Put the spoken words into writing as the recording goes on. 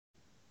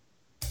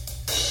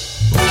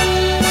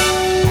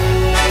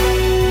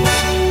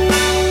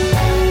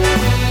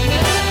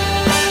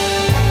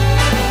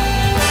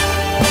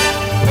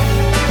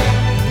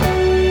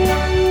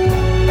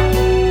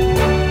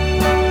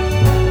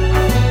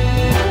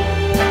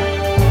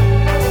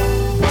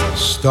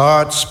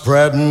Start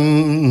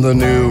spreading the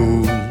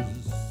news.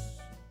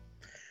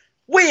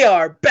 We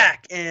are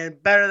back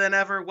and better than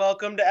ever.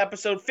 Welcome to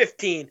episode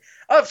 15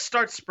 of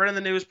Start Spreading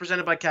the News,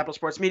 presented by Capital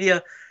Sports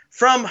Media.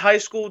 From high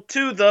school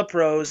to the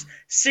pros,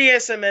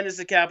 CSMN is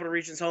the Capital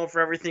Region's home for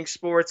everything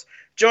sports.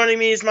 Joining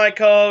me is my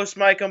co-host,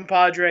 my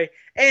compadre,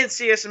 and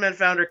CSMN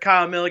founder,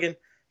 Kyle Milligan.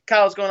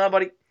 Kyle, what's going on,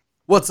 buddy?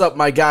 What's up,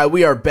 my guy?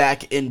 We are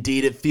back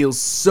indeed. It feels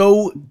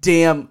so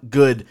damn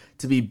good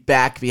to be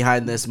back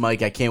behind this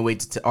mic. I can't wait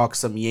to talk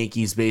some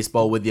Yankees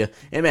baseball with you.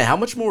 And man, how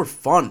much more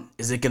fun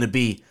is it going to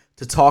be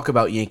to talk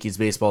about Yankees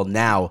baseball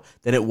now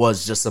than it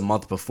was just a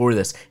month before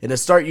this? And to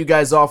start you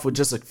guys off with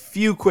just a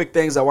few quick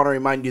things, I want to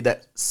remind you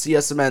that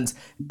CSMN's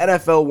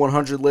NFL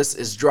 100 list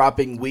is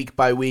dropping week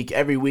by week.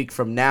 Every week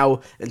from now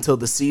until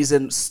the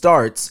season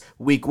starts,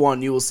 week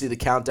 1, you will see the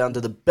countdown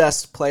to the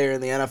best player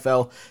in the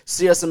NFL.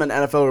 CSMN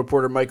NFL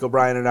reporter Mike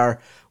O'Brien and I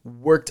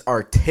worked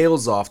our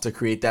tails off to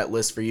create that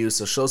list for you.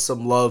 So show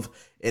some love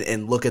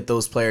and look at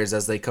those players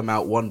as they come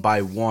out one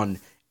by one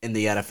in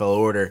the NFL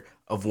order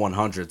of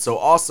 100. So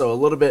also a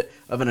little bit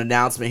of an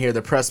announcement here.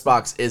 The press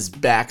box is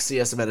back.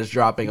 CSMN is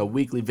dropping a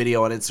weekly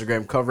video on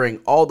Instagram covering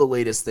all the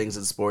latest things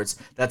in sports.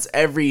 That's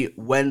every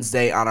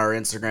Wednesday on our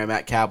Instagram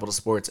at Capital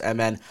Sports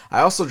MN.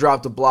 I also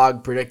dropped a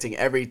blog predicting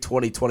every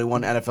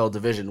 2021 NFL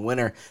division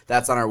winner.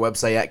 That's on our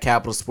website at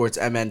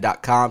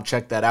capitalsportsmn.com.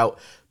 Check that out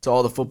to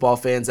all the football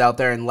fans out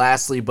there. And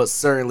lastly, but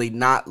certainly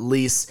not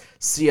least,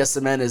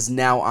 CSMN is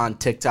now on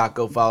TikTok.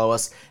 Go follow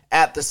us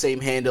at the same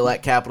handle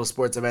at Capital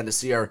Sports MN to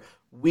see our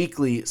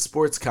weekly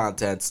sports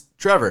contents.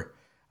 Trevor,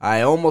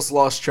 I almost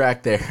lost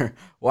track there.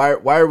 Why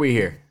are we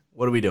here?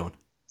 What are we doing?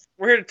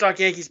 We're here to talk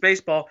Yankees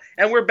baseball,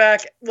 and we're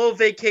back. A little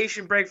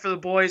vacation break for the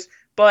boys,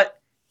 but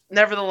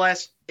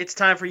nevertheless, it's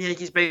time for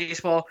Yankees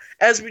baseball.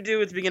 As we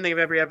do at the beginning of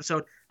every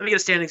episode, let me get a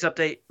standings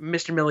update.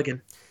 Mr.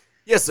 Milligan.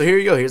 Yeah, so here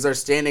you go. Here's our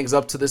standings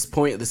up to this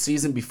point of the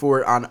season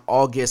before on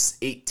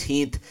August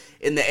 18th.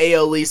 In the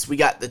AL East, we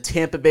got the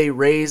Tampa Bay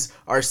Rays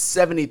are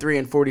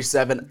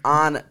 73-47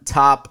 on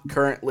top,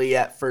 currently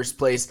at first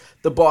place.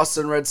 The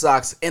Boston Red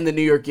Sox and the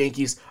New York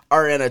Yankees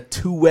are in a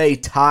two-way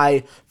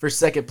tie for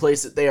second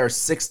place. They are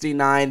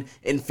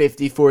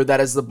 69-54.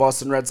 That is the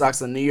Boston Red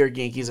Sox. And the New York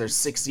Yankees are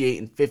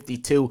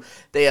 68-52.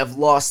 They have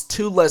lost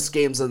 2 less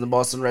games than the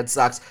Boston Red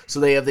Sox, so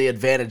they have the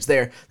advantage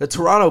there. The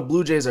Toronto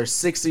Blue Jays are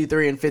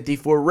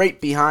 63-54, right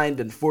behind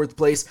in fourth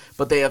place,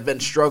 but they have been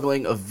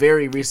struggling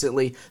very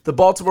recently. The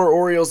Baltimore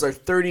Orioles are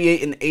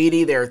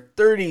 38-80. They are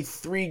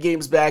 33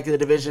 games back in the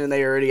division, and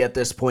they are already at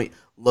this point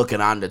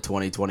looking on to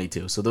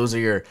 2022. So those are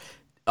your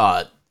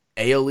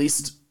AL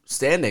East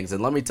standings.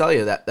 And let me tell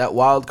you, that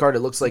wild card, it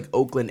looks like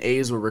Oakland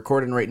A's, we're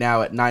recording right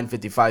now at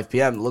 9:55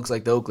 p.m. It looks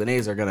like the Oakland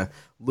A's are going to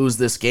lose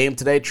this game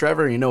today.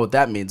 Trevor, you know what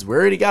that means. We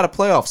already got a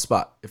playoff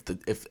spot.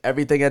 If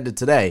everything ended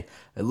today,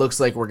 it looks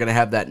like we're going to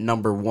have that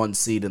number 1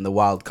 seed in the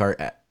wild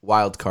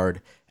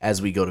card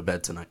as we go to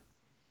bed tonight.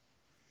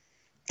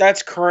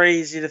 That's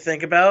crazy to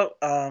think about.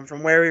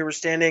 From where we were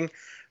standing,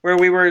 where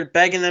we were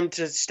begging them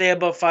to stay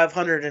above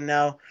 500, and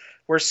now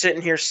we're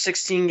sitting here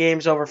 16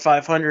 games over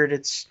 500.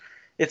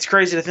 It's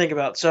crazy to think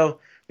about. So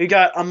we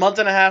got a month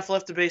and a half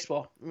left of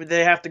baseball.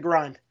 They have to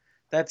grind.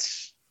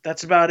 That's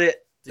about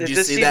it.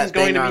 This season's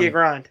going to be a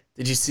grind.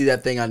 Did you see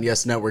that thing on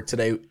Yes Network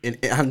today?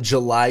 On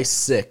July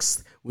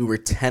 6th, we were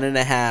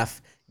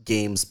 10.5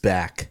 games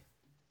back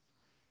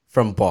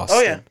from Boston.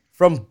 Oh yeah,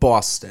 from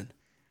Boston.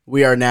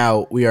 We are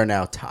now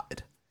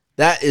tied.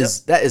 That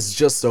is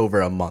just over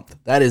a month.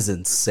 That is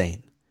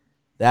insane.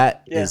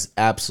 That is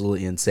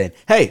absolutely insane.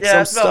 Hey,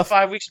 that's about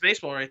 5 weeks of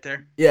baseball right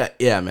there.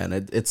 Yeah,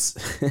 man. It's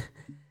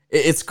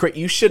it's crazy.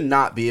 You should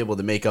not be able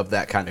to make up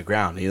that kind of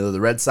ground. You know,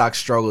 the Red Sox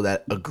struggled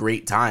at a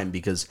great time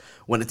because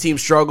when a team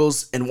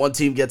struggles and one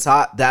team gets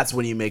hot, that's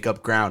when you make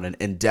up ground.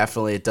 And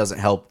definitely it doesn't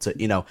help to,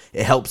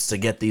 it helps to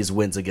get these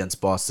wins against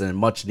Boston, and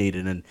much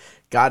needed. And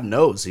God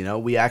knows,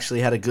 we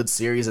actually had a good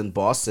series in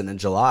Boston in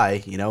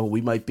July. We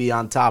might be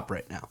on top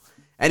right now.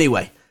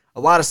 Anyway, a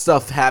lot of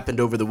stuff happened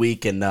over the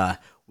week, and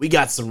we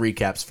got some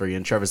recaps for you,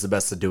 and Trevor's the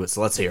best to do it,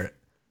 so let's hear it.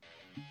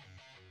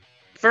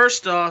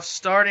 First off,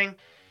 starting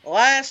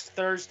last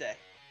Thursday,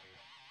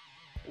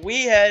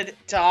 we head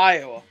to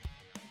Iowa.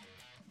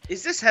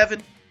 Is this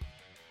heaven?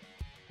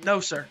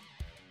 No, sir.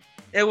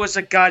 It was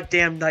a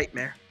goddamn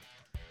nightmare.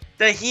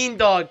 The Heen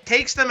Dog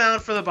takes them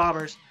out for the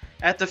Bombers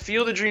at the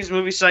Field of Dreams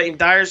movie site in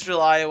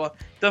Dyersville, Iowa,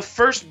 the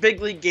first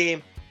big league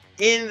game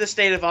in the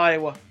state of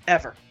Iowa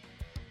ever.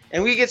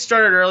 And we get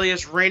started early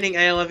as reigning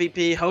AL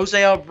MVP Jose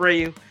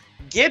Abreu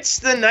gets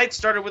the night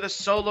started with a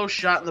solo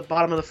shot in the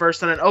bottom of the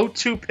first on an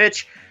 0-2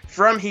 pitch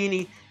from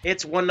Heaney.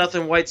 It's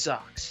 1-0 White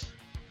Sox.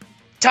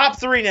 Top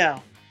 3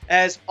 now,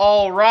 as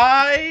all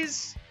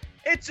rise.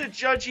 It's a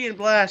Judgian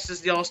blast as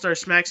the All-Star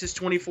smacks his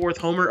 24th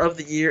homer of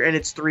the year, and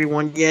it's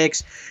 3-1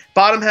 Yanks.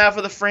 Bottom half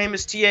of the frame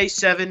is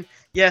TA7.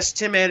 Yes,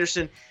 Tim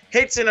Anderson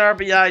hits an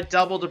RBI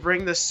double to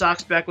bring the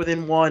Sox back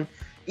within 1.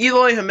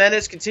 Eloy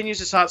Jimenez continues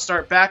his hot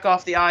start back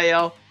off the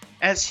IL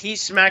as he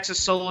smacks a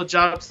solo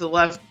job to the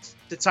left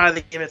to tie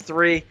the game at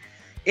 3.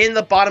 In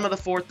the bottom of the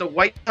 4th, the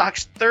White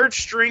Sox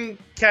third-string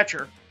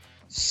catcher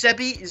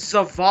Sebi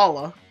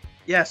Zavala,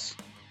 yes,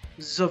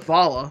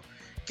 Zavala,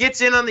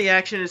 gets in on the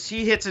action as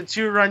he hits a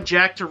 2-run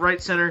jack to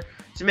right center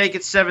to make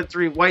it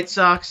 7-3 White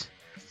Sox.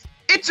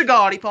 It's a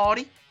gaudy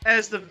party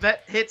as the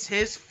vet hits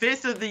his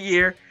 5th of the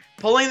year,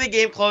 pulling the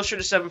game closer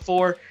to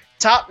 7-4.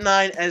 Top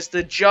 9 as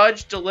the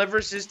judge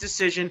delivers his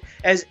decision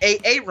as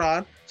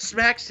Aaron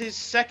smacks his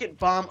second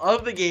bomb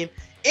of the game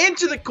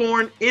into the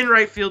corn in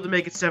right field to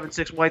make it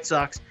 7-6 White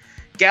Sox.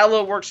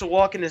 Gallo works a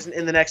walk in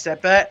the next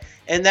at-bat,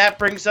 and that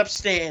brings up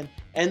Stanton,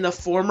 and the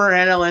former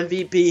NL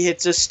MVP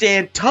hits a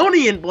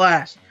Stantonian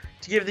blast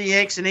to give the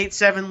Yanks an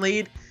 8-7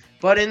 lead,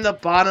 but in the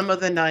bottom of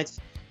the 9th,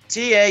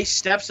 TA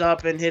steps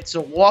up and hits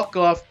a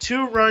walk-off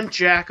 2-run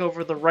jack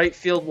over the right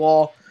field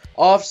wall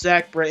off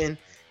Zach Britton,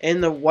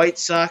 and the White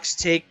Sox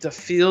take the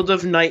Field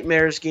of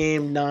Nightmares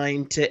game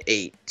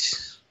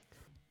 9-8.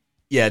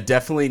 Yeah,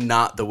 definitely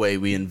not the way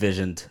we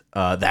envisioned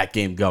that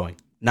game going.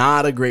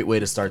 Not a great way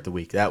to start the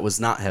week. That was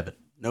not heaven.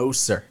 No,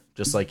 sir.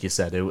 Just like you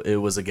said, it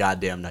was a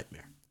goddamn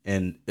nightmare.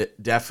 And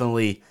it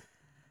definitely,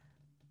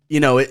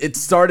 it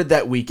started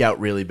that week out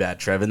really bad,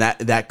 Trev, and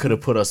that could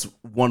have put us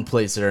one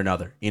place or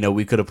another.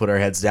 We could have put our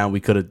heads down.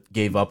 We could have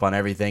gave up on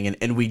everything,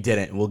 and we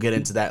didn't. We'll get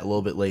into that a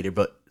little bit later.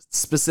 But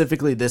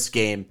specifically this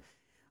game,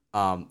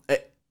 a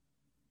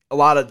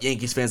lot of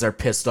Yankees fans are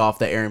pissed off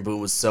that Aaron Boone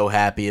was so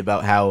happy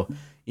about how,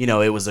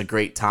 it was a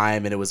great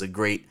time and it was a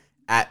great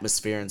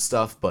atmosphere and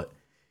stuff. But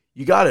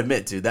you got to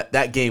admit, dude,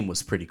 that game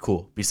was pretty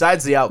cool.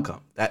 Besides the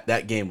outcome,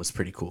 that game was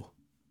pretty cool.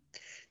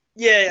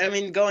 Yeah, I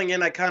mean, going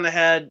in, I kind of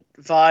had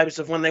vibes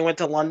of when they went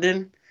to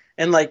London,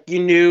 and you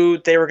knew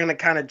they were going to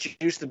kind of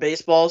juice the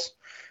baseballs,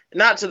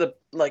 not to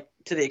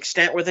the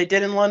extent where they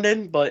did in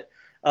London, but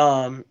they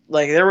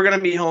were going to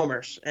be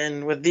homers.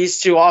 And with these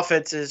two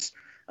offenses,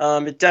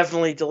 it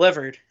definitely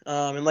delivered.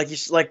 And like you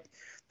said,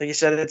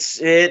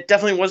 it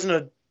definitely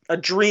wasn't a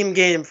dream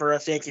game for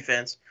us Yankee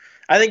fans.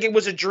 I think it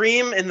was a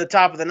dream in the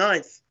top of the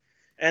 9th,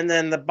 and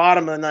then the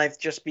bottom of the 9th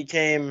just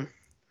became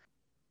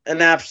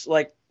an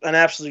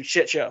absolute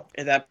shit show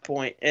at that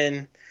point.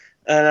 And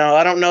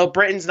I don't know.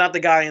 Britton's not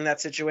the guy in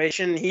that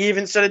situation. He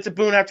even said it to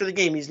Boone after the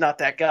game. He's not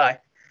that guy.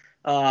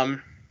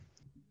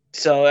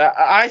 So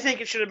I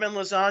think it should have been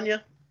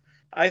Lasagna.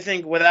 I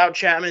think without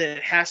Chapman,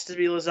 it has to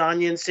be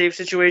Lasagna in safe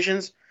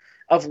situations.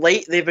 Of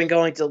late, they've been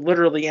going to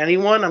literally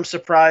anyone. I'm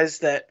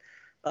surprised that,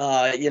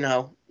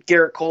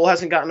 Garrett Cole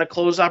hasn't gotten a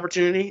close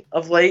opportunity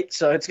of late.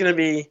 So it's going to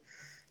be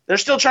 – they're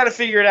still trying to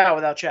figure it out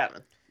without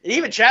Chapman. And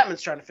even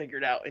Chapman's trying to figure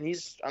it out, and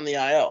he's on the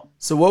IL.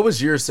 So what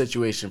was your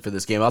situation for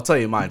this game? I'll tell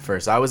you mine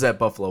first. I was at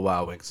Buffalo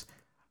Wild Wings.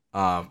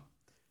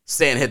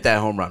 Stan hit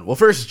that home run. Well,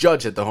 first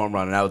Judge hit the home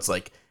run, and I was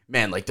like,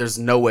 man, there's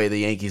no way the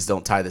Yankees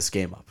don't tie this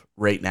game up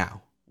right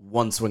now.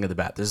 One swing of the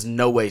bat. There's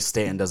no way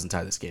Stanton doesn't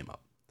tie this game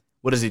up.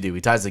 What does he do? He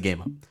ties the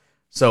game up.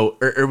 So,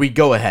 or we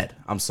go ahead.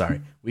 I'm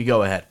sorry. We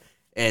go ahead.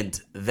 And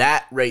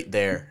that right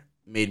there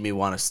made me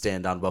want to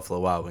stand on Buffalo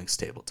Wild Wings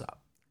tabletop.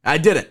 I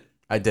didn't.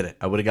 I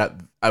would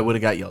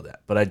have got yelled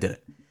at, but I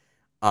didn't.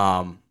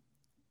 And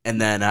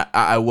then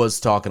I was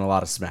talking a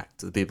lot of smack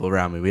to the people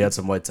around me. We had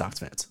some White Sox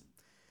fans.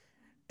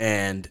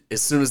 And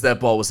as soon as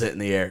that ball was hitting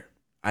the air,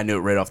 I knew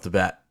it right off the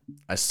bat.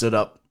 I stood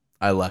up.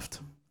 I left.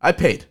 I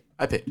paid.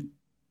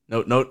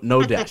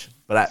 No dash.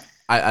 But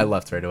I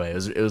left right away.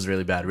 It was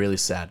really bad, really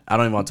sad. I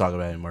don't even want to talk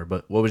about it anymore.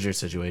 But what was your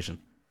situation?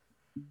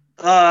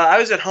 I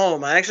was at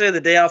home. I actually had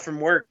the day off from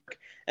work.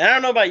 And I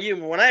don't know about you,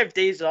 but when I have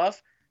days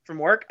off from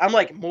work, I'm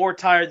more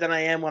tired than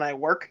I am when I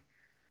work.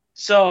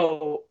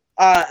 So,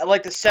 the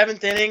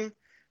 7th inning, it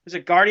was a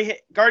Guardy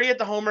hit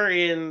the homer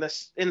in the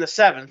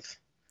 7th.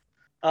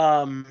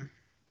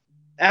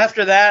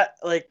 After that,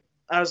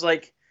 I was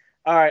like,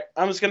 all right,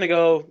 I'm just gonna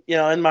go,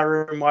 in my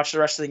room, watch the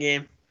rest of the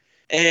game.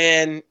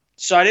 And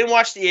so I didn't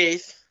watch the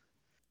 8th,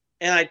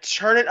 and I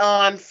turned it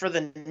on for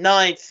the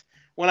 9th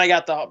when I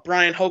got the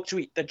Brian Hoke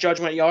tweet that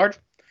Judge went yard.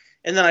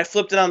 And then I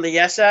flipped it on the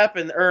Yes app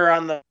or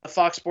on the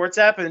Fox Sports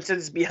app, and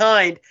since it's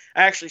behind,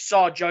 I actually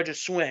saw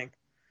Judge's swing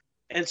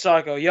and saw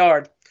it go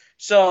yard.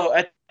 So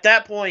at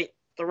that point,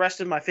 the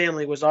rest of my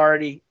family was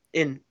already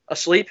in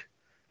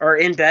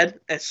bed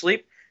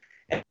asleep.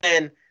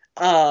 And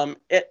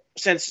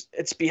since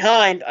it's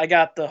behind, I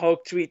got the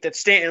Hoke tweet that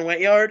Stanton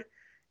went yard,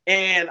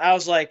 and I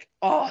was like,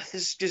 oh,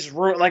 this just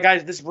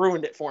this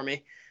ruined it for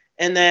me.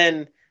 And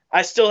then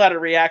I still had a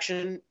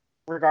reaction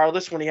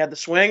regardless when he had the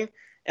swing.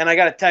 And I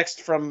got a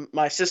text from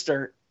my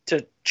sister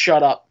to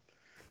shut up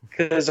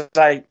because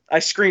I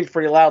screamed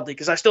pretty loudly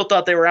because I still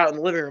thought they were out in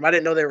the living room. I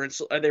didn't know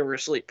they were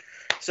asleep.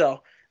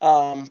 So,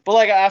 but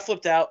I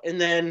flipped out, and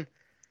then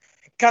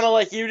kind of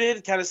like you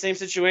did, kind of same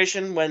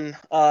situation when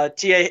when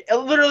TA hit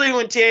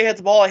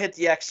the ball, I hit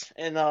the X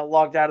and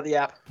logged out of the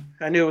app.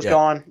 I knew it was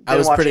gone. I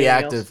was pretty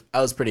active. I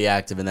was pretty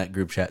active in that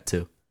group chat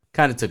too.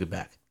 Kind of took it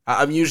back.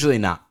 I'm usually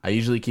not. I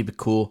usually keep it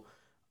cool.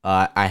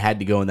 I had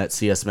to go in that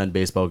CS Men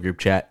baseball group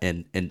chat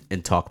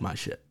and talk my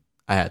shit.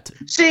 I had to.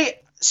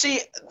 See,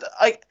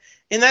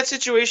 in that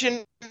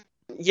situation,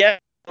 yeah,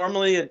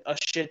 normally a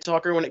shit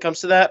talker when it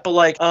comes to that,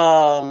 but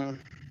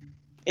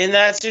in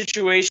that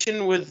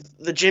situation with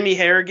the Jimmy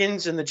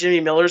Harrigans and the Jimmy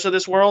Millers of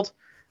this world,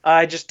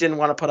 I just didn't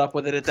want to put up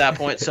with it at that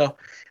point. So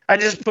I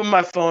just put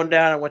my phone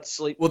down and went to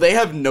sleep. Well, they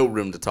have no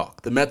room to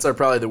talk. The Mets are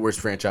probably the worst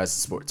franchise in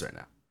sports right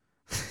now.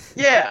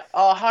 Yeah,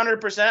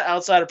 100%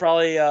 outside of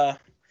probably,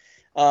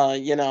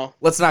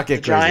 Let's not get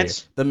the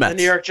Giants, the Mets, the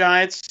New York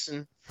Giants,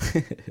 and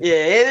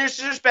there's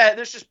just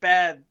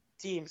bad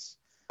teams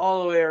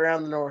all the way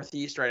around the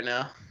Northeast right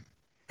now.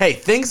 Hey,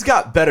 things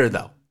got better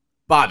though.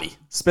 Bobby,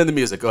 spin the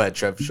music. Go ahead,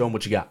 Trev. Show them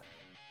what you got.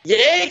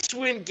 Yanks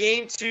win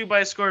Game 2 by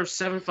a score of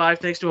 7-5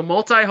 thanks to a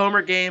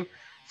multi-homer game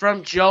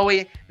from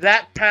Joey,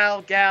 that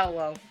pal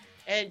Gallo,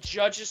 and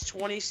Judge's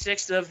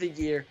 26th of the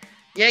year.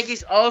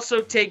 Yankees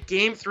also take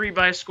Game 3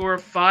 by a score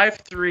of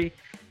 5-3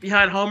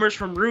 behind homers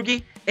from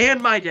Rugi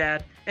and my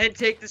dad and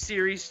take the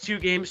series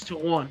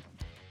 2-1.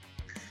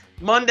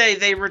 Monday,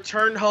 they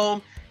returned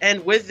home,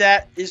 and with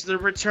that is the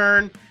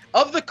return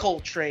of the Cole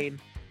train.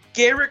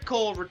 Garrett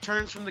Cole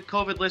returns from the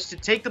COVID list to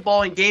take the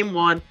ball in Game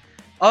 1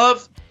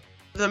 of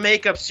the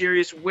makeup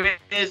series with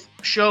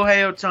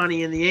Shohei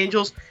Ohtani and the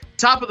Angels.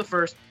 Top of the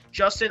first,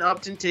 Justin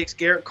Upton takes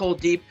Garrett Cole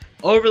deep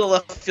over the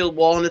left field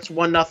wall, and it's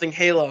 1-0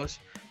 Halos.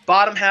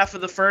 Bottom half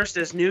of the first,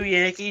 as new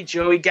Yankee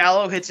Joey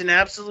Gallo hits an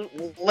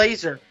absolute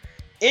laser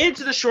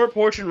into the short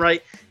porch and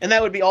right, and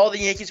that would be all the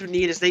Yankees would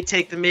need as they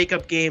take the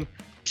makeup game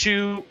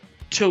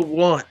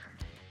 2-1.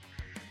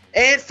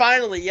 And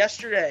finally,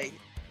 yesterday,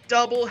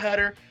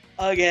 doubleheader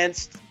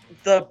against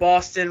the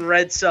Boston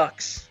Red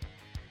Sox.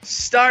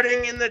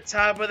 Starting in the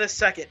top of the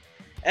second,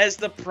 as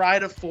the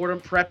pride of Fordham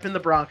Prep in the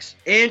Bronx,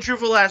 Andrew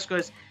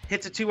Velasquez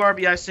hits a 2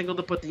 RBI single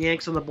to put the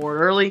Yanks on the board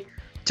early.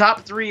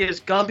 Top 3 is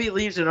Gumby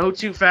leaves an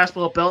 0-2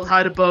 fastball belt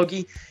high to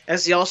bogey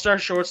as the all-star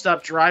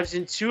shortstop drives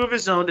in 2 of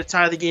his own to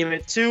tie the game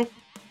at 2.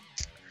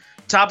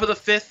 Top of the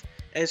 5th,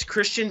 as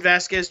Christian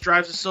Vasquez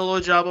drives a solo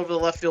job over the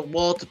left field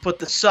wall to put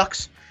the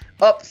Sox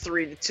up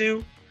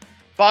 3-2.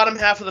 Bottom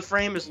half of the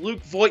frame is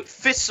Luke Voigt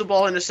fists the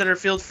ball into center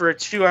field for a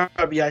 2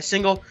 RBI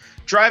single,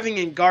 driving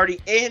in Gardy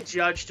and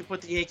Judge to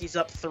put the Yankees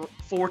up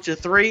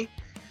 4-3.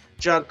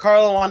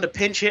 Giancarlo on the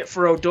pinch hit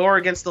for Odor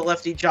against the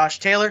lefty Josh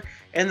Taylor,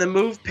 and the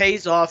move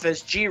pays off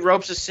as G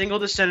ropes a single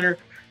to center.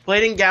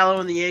 Plating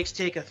Gallo and the Yanks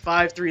take a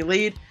 5-3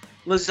 lead.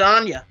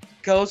 Lasagna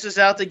closes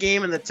out the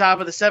game in the top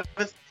of the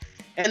 7th,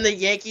 and the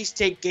Yankees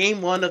take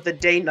Game 1 of the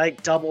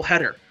day-night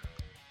doubleheader.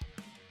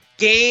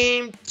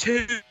 Game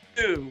 2,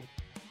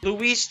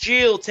 Luis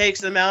Gil takes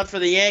the mound for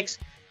the Yanks.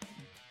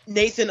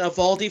 Nathan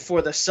Eovaldi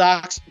for the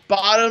Sox.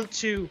 Bottom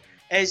 2,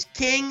 as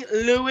King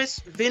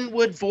Louis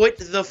Vinwood Voigt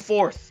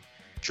IV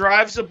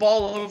drives the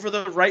ball over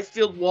the right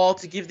field wall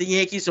to give the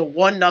Yankees a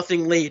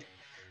 1-0 lead.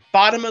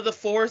 Bottom of the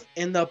 4th,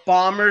 and the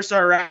Bombers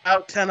are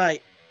out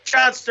tonight.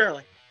 John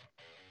Sterling,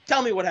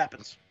 tell me what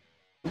happens.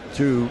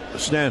 To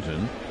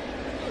Stanton.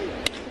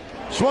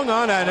 Swung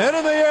on and hit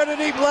in the air to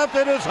deep left.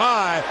 It is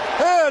high.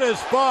 It is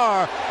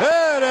far.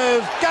 It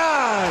is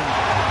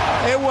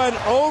gone. It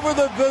went over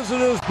the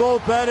visitors'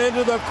 bullpen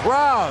into the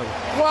crowd.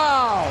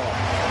 Wow.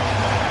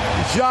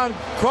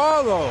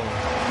 Giancarlo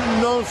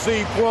non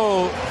si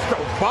può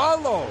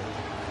scappare.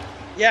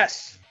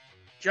 Yes,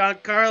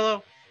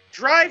 Giancarlo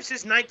drives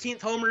his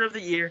 19th homer of the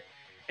year,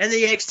 and the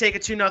Yanks take a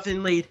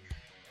 2-0 lead.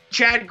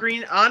 Chad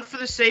Green on for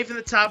the save in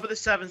the top of the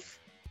 7th.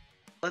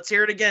 Let's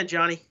hear it again,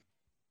 Johnny.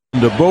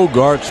 To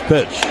Bogart's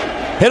pitch.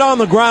 Hit on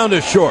the ground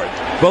is short.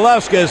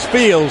 Velasquez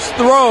fields,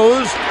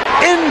 throws,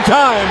 in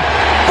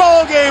time.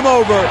 Ball game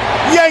over.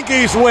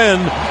 Yankees win.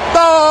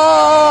 The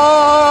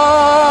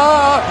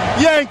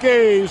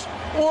Yankees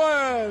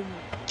win.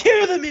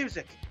 Cue the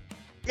music.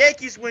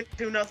 Yankees win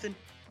 2-0.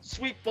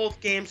 Sweep both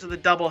games of the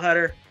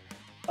doubleheader.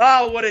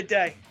 Oh, what a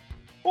day.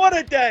 What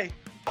a day.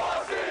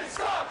 Boston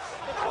sucks.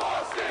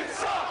 Boston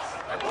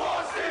sucks.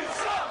 Boston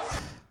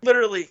sucks.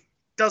 Literally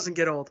doesn't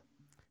get old.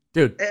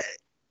 Dude.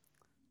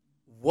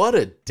 What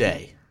a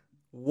day.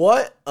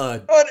 What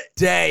a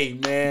day,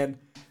 man.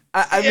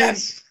 I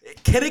yes. mean,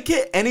 can it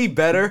get any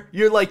better?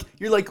 You're like,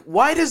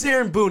 why does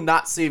Aaron Boone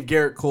not save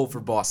Garrett Cole for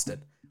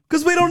Boston?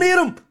 Because we don't need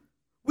him.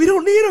 We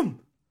don't need him.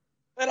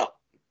 I don't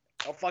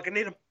fucking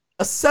need him.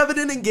 A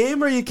 7-inning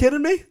game? Are you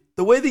kidding me?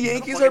 The way the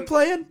Yankees are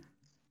playing?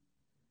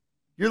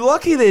 You're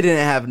lucky they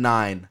didn't have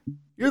 9.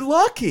 You're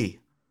lucky.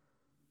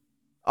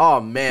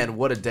 Oh, man,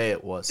 what a day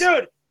it was.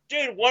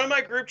 Dude, one of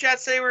my group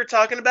chats today, we were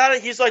talking about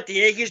it. He's like, the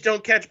Yankees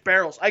don't catch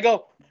barrels. I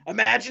go,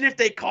 imagine if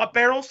they caught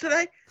barrels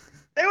today.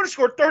 They would have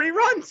scored 30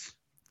 runs.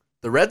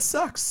 The Red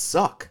Sox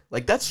suck.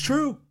 Like, that's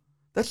true.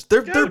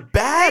 They're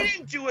bad. They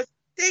didn't do it.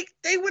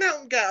 They went out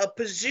and got a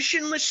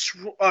positionless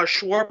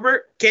Schwarber.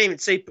 Can't even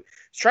say.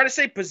 Try to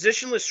say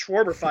positionless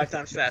Schwarber 5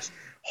 times fast.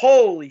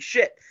 Holy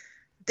shit!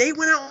 They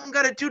went out and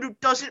got a dude who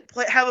doesn't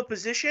have a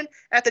position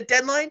at the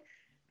deadline.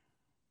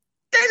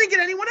 They didn't get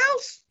anyone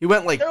else. He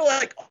went like they're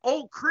like,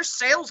 oh, Chris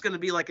Sale's going to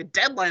be like a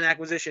deadline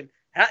acquisition.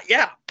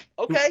 Yeah,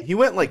 okay. He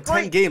went like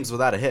 10 games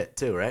without a hit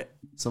too, right?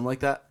 Something like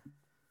that.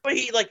 But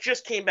he like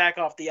just came back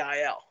off the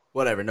IL.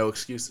 Whatever, no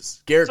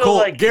excuses. Garrett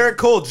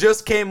Cole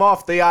just came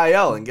off the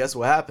IL, and guess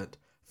what happened?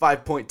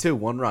 5.2,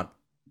 1 run.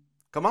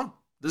 Come on,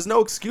 there's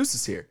no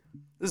excuses here.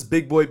 This is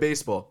big boy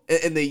baseball.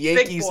 And the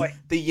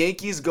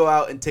Yankees go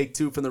out and take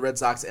 2 from the Red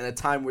Sox in a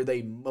time where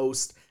they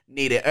most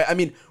need it. I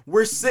mean,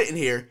 we're sitting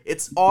here.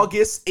 It's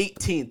August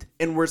 18th,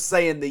 and we're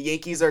saying the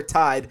Yankees are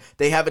tied.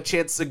 They have a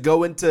chance to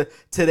go into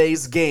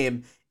today's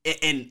game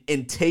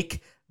and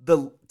take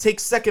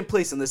second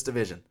place in this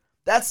division.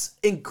 That's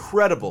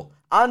incredible.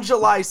 On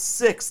July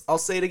 6th, I'll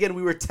say it again,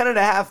 we were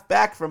 10.5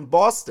 back from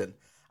Boston.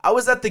 I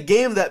was at the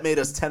game that made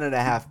us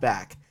 10.5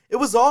 back. It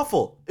was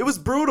awful. It was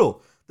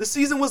brutal. The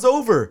season was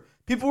over.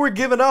 People were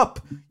giving up.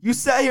 You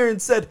sat here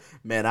and said,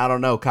 man, I don't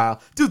know,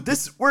 Kyle. Dude,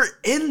 we're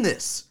in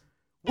this.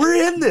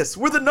 We're in this.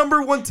 We're the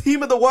number 1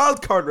 team in the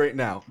wild card right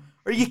now.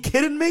 Are you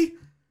kidding me?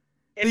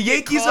 The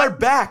Yankees are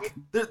back.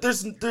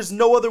 There's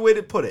no other way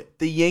to put it.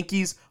 The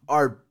Yankees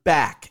are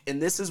back.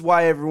 And this is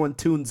why everyone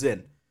tunes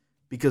in.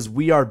 Because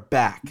we are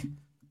back.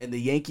 And the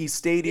Yankee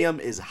Stadium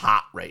is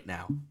hot right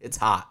now. It's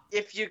hot.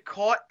 If you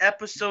caught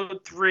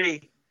episode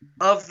 3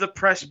 of the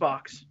press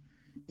box,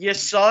 you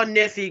saw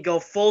Niffy go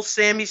full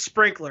Sammy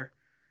Sprinkler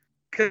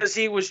because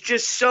he was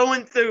just so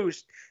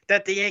enthused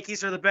that the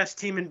Yankees are the best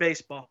team in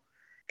baseball.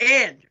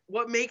 And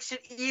what makes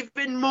it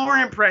even more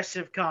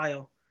impressive,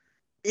 Kyle,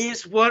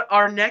 is what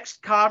our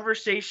next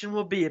conversation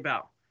will be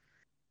about.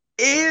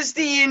 Is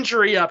the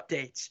injury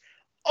updates.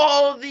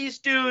 All of these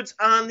dudes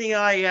on the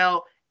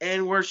IL,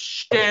 and we're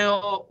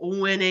still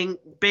winning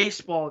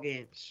baseball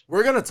games.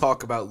 We're going to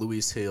talk about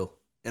Luis Gil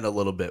in a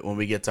little bit when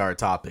we get to our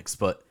topics,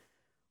 but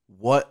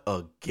what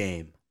a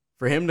game.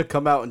 For him to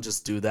come out and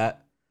just do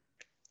that.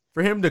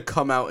 For him to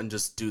come out and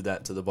just do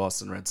that to the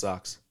Boston Red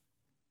Sox.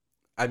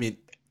 I mean,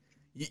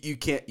 you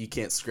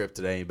can't script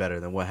it any better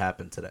than what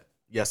happened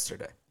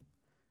yesterday.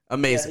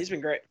 Amazing. Yeah, he's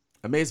been great.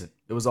 Amazing.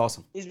 It was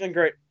awesome. He's been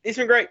great.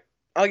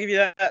 I'll give you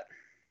that.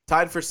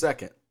 Tied for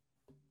second.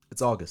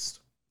 It's August.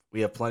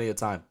 We have plenty of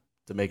time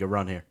to make a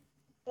run here.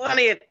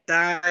 Plenty of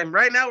time.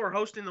 Right now we're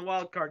hosting the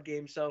wild card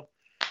game, so.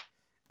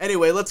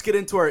 Anyway, let's get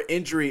into our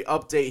injury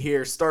update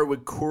here. Start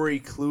with Corey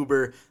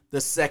Kluber,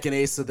 the second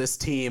ace of this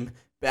team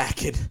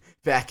back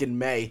in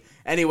May.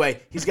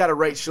 Anyway, he's got a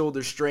right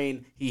shoulder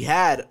strain. He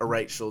had a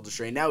right shoulder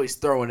strain. Now he's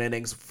throwing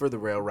innings for the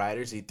Rail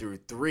Riders. He threw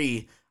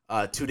 3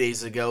 2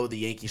 days ago. The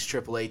Yankees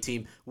AAA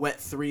team went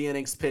 3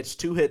 innings pitched,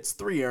 2 hits,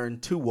 3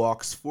 earned, 2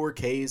 walks, 4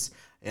 Ks,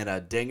 and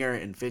a dinger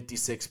and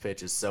 56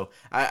 pitches. So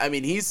I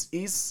mean he's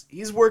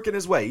working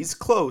his way. He's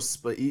close,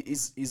 but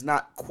he's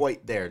not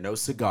quite there. No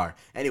cigar.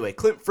 Anyway,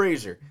 Clint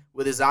Frazier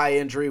with his eye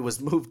injury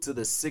was moved to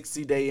the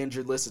 60-day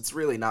injured list. It's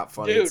really not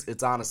funny.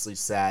 It's honestly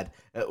sad.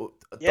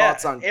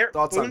 Thoughts on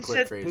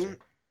Clint Frazier?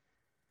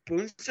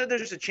 Boone said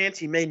there's a chance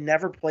he may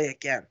never play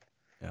again.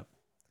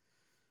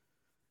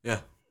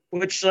 Yeah.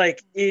 Which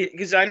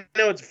because I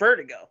know it's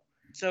vertigo,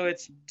 so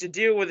it's to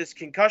deal with his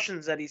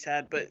concussions that he's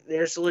had. But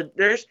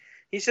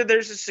he said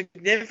there's a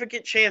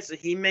significant chance that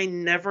he may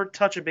never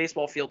touch a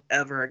baseball field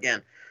ever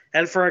again.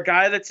 And for a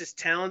guy that's as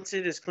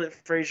talented as Clint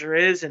Frazier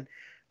is, and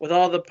with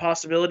all the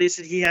possibilities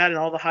that he had and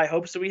all the high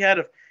hopes that we had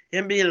of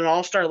him being an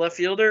all-star left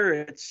fielder,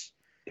 it's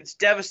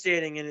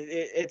devastating, and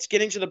it's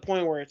getting to the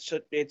point where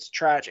it's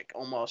tragic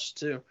almost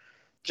to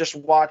just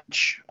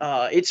watch.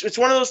 It's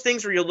one of those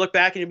things where you'll look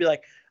back and you'll be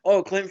like,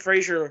 oh, Clint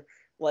Frazier,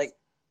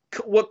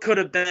 what could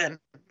have been,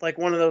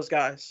 one of those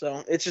guys.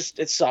 So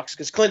it sucks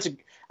because Clint's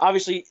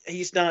obviously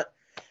he's not,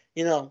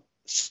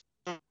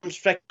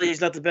 respectfully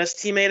he's not the best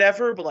teammate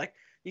ever, but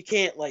you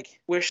can't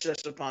wish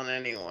this upon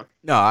anyone.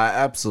 No,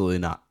 absolutely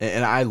not.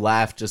 And I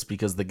laugh just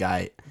because the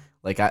guy,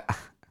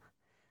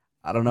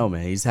 I don't know,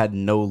 man. He's had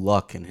no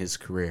luck in his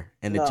career,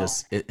 and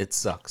it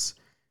sucks.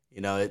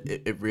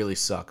 It really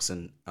sucks.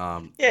 And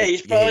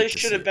he probably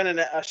should have been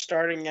a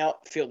starting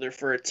outfielder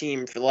for a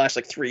team for the last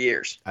 3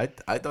 years. I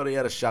thought he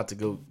had a shot to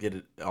go get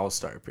an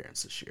all-star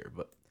appearance this year,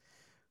 but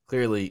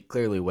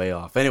clearly way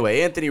off.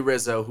 Anyway, Anthony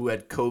Rizzo, who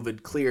had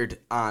COVID, cleared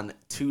on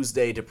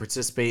Tuesday to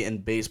participate in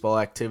baseball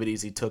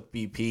activities. He took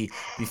BP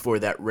before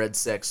that Red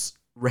Sox.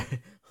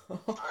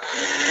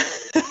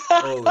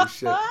 Holy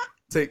shit!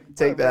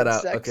 Take that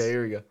out. Okay,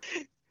 here we go.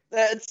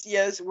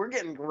 We're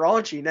getting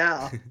raunchy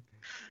now.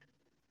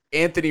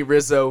 Anthony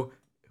Rizzo,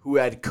 who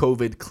had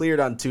COVID,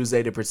 cleared on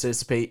Tuesday to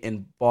participate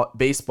in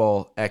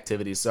baseball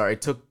activities.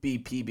 Took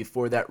BP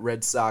before that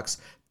Red Sox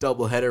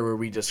doubleheader where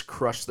we just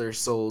crushed their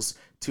souls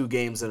 2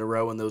 games in a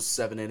row in those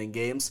 7-inning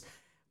games.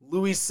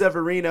 Luis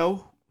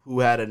Severino,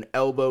 who had an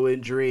elbow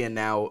injury and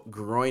now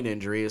groin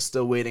injury, is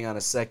still waiting on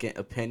a second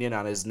opinion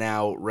on his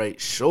now right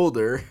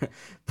shoulder.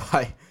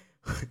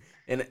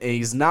 And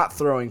he's not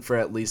throwing for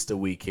at least a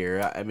week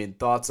here. I mean,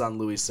 thoughts on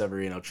Luis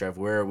Severino, Trev?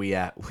 Where are we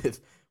at with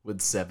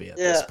Sevy at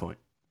this point?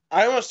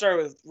 I want to start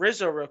with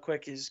Rizzo real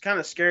quick. It's kind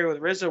of scary with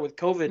Rizzo with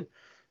COVID.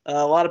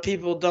 A lot of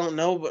people don't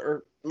know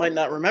or might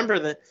not remember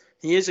that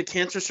he is a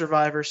cancer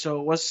survivor,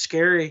 so it was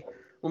scary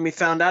when we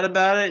found out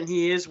about it, and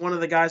he is one of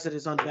the guys that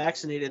is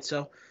unvaccinated.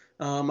 So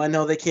I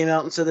know they came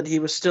out and said that he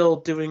was still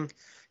doing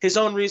his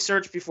own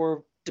research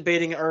before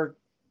making a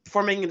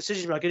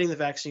decision about getting the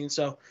vaccine.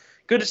 So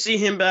good to see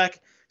him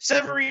back.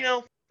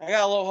 Severino, I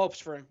got low hopes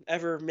for him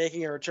ever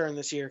making a return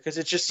this year because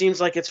it just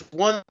seems like it's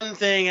one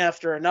thing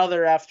after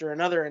another,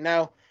 and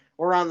now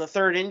We're on the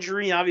third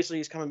injury. Obviously,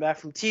 he's coming back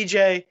from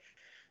TJ.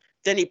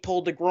 Then he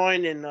pulled the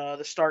groin in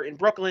the start in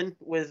Brooklyn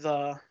with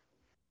I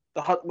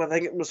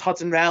think it was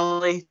Hudson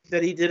Valley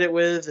that he did it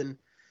with, and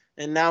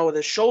now with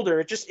his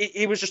shoulder,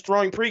 he was just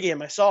throwing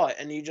pregame. I saw it,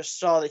 and you just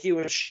saw that he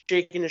was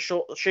shaking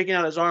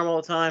out his arm all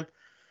the time.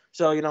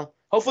 So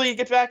hopefully he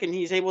gets back and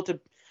he's able to,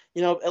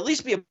 at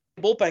least be a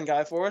bullpen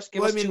guy for us.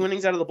 Give us 2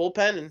 innings out of the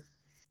bullpen, and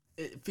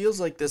it feels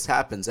like this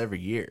happens every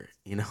year.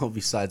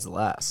 Besides the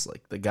last,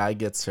 like the guy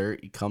gets hurt,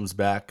 he comes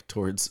back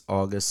towards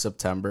August,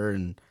 September,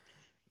 and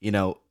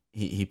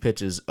he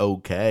pitches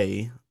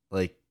okay.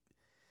 Like,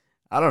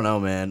 I don't know,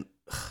 man.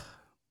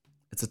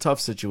 It's a tough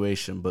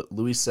situation, but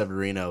Luis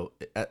Severino,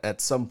 at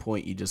some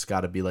point, you just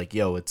got to be like,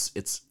 yo,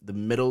 it's the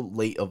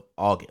late of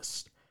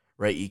August,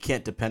 right? You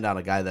can't depend on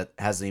a guy that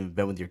hasn't even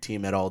been with your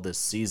team at all this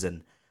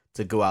season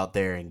to go out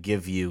there and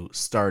give you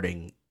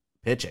starting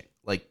pitching,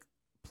 like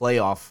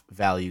playoff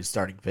value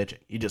starting pitching.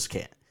 You just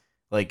can't.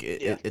 Like,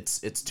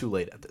 it's too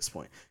late at this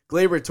point.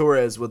 Gleyber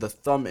Torres with a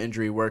thumb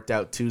injury worked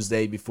out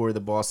Tuesday before the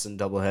Boston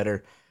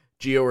doubleheader.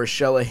 Gio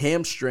Urshela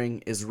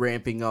hamstring is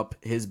ramping up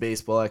his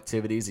baseball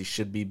activities. He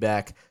should be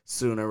back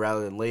sooner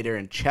rather than later.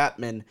 And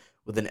Chapman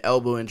with an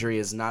elbow injury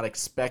is not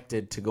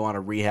expected to go on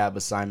a rehab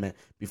assignment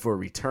before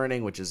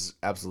returning, which is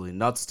absolutely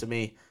nuts to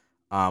me.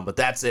 But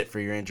that's it for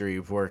your injury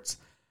reports.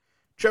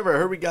 Trevor, I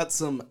heard we got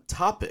some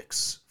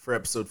topics for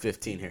episode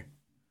 15 here.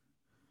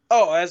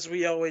 Oh, as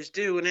we always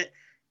do. And it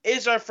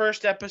is our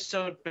first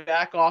episode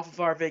back off of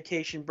our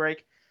vacation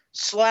break /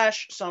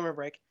 summer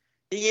break.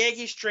 The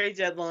Yankees trade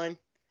deadline.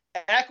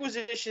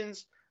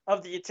 Acquisitions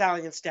of the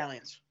Italian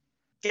Stallions.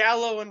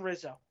 Gallo and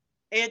Rizzo.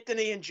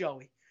 Anthony and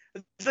Joey.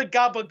 The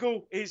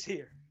Gabagoo is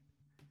here.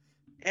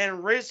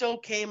 And Rizzo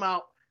came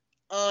out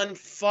on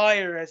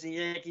fire as a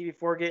Yankee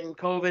before getting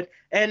COVID.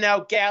 And now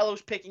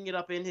Gallo's picking it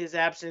up in his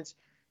absence.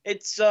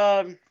 It's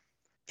can't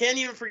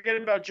even forget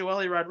about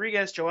Joely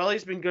Rodriguez.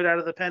 Joely's been good out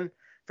of the pen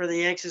for the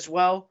Yanks as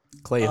well.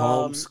 Clay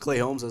Holmes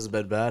hasn't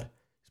been bad.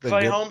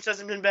 Clay Holmes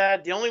hasn't been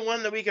bad. The only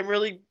one that we can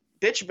really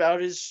bitch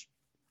about is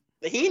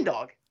the Heen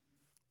Dog.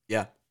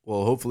 Yeah,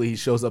 well, hopefully he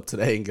shows up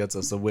today and gets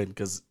us a win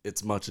because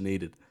it's much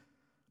needed.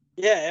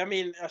 Yeah, I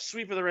mean, a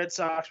sweep of the Red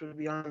Sox would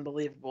be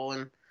unbelievable.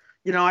 And,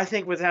 I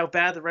think with how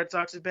bad the Red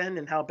Sox have been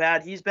and how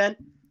bad he's been,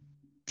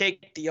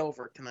 take the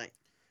over tonight.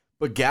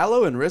 But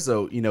Gallo and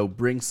Rizzo,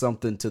 bring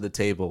something to the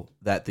table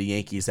that the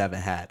Yankees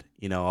haven't had,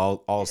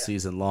 all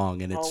season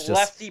long. And it's just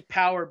lefty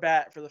power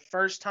bat for the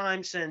first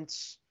time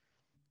since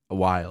a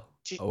while.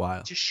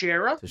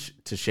 Teixeira,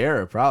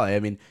 probably. I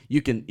mean,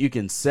 you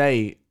can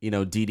say,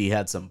 Didi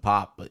had some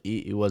pop, but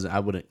he wasn't. I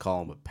wouldn't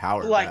call him a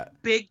power bat.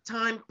 Like big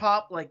time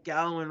pop, like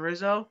Gallo and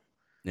Rizzo.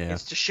 Yeah,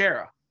 it's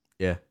Teixeira.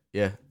 Yeah.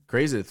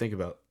 Crazy to think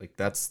about. Like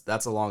that's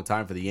a long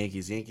time for the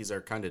Yankees. Yankees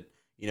are kind of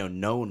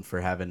known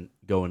for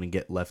going and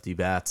get lefty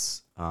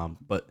bats,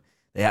 but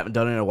they haven't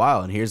done it in a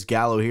while. And here's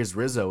Gallo, here's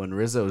Rizzo, and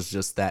Rizzo's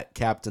just that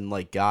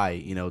captain-like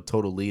guy,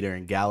 total leader.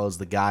 And Gallo's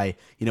the guy,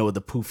 with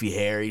the poofy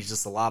hair. He's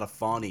just a lot of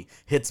fun. He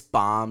hits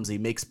bombs. He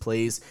makes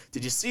plays.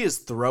 Did you see his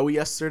throw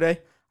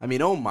yesterday? I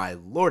mean, oh my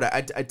Lord!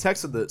 I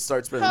texted the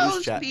Start Spread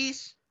Loose chat.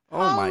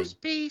 Oh my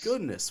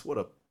goodness, what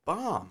a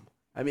bomb!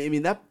 I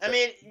mean that. I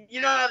mean,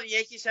 how the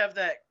Yankees have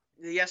that?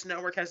 The Yes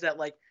Network has that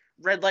like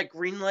red light,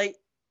 green light,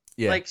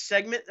 like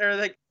segment, or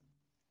like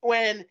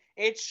when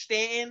it's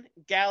Stanton,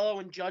 Gallo,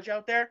 and Judge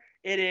out there.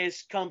 It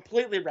is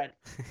completely red.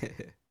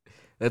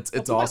 It's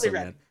awesome,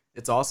 red. Man.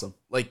 It's awesome.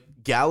 Like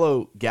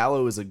Gallo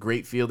is a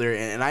great fielder,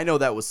 and I know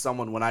that was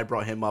someone when I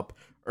brought him up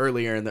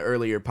earlier in the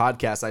earlier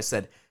podcast. I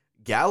said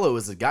Gallo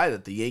is a guy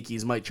that the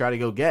Yankees might try to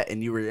go get,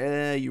 and you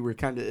were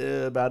kind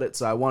of about it.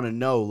 So I want to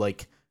know,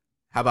 like,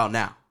 how about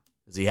now?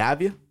 Does he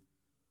have you?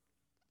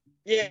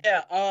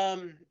 Yeah.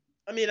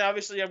 I mean,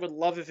 obviously, I would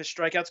love if his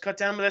strikeouts cut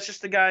down, but that's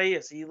just the guy he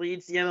is. He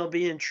leads the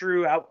MLB in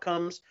true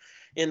outcomes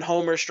in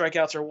homers,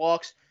 strikeouts, or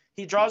walks.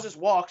 He draws his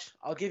walks.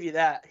 I'll give you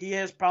that. He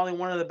has probably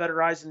one of the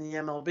better eyes in the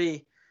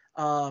MLB.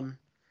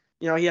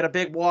 He had a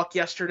big walk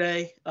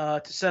yesterday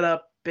to set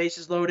up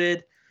bases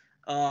loaded.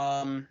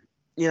 And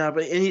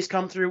he's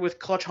come through with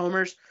clutch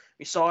homers.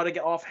 We saw it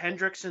get off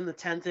Hendricks in the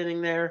 10th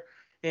inning there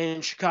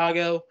in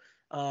Chicago.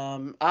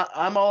 I'm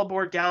all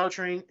aboard Gallo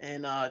train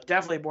and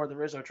definitely aboard the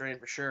Rizzo train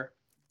for sure.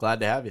 Glad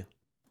to have you.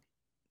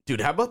 Dude,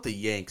 how about the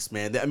Yanks,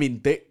 man? I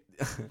mean,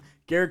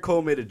 Garrett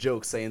Cole made a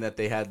joke saying that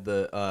they had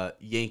the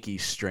Yankee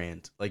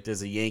strand. Like,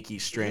 there's a Yankee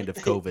strand of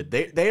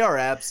COVID. They are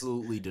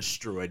absolutely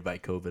destroyed by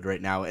COVID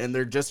right now, and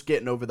they're just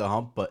getting over the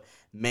hump. But,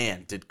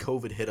 man, did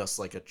COVID hit us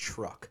like a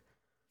truck.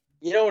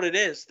 You know what it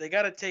is? They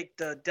got to take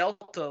the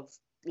Delta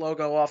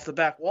logo off the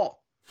back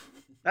wall.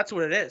 That's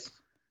what it is.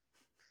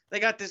 They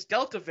got this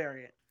Delta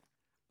variant.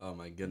 Oh,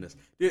 my goodness.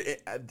 Dude,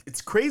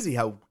 it's crazy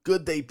how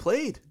good they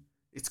played.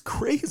 It's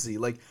crazy.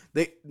 Like,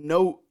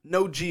 no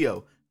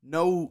Gio,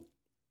 no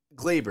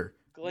Gleyber,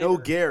 no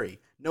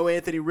Gary, no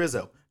Anthony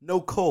Rizzo, no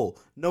Cole,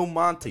 no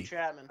Monty. No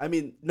Chapman. I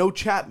mean, no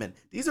Chapman.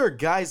 These are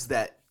guys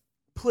that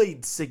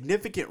played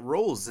significant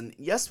roles. And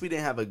yes, we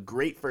didn't have a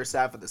great first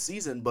half of the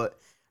season, but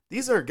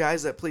these are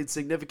guys that played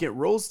significant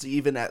roles to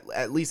even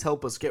at least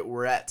help us get where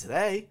we're at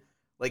today.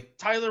 Like,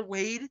 Tyler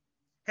Wade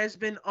has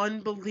been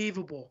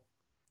unbelievable.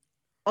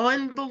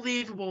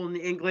 Unbelievable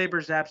in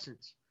Gleyber's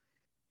absence.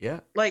 yeah.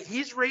 Like,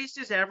 he's raised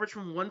his average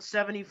from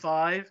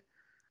 175,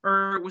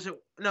 or was it?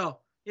 No,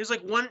 it was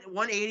like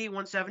 180,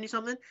 170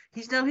 something.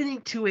 He's now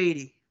hitting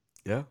 280.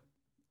 Yeah.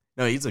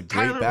 No, he's a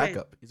great Tyler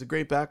backup. He's a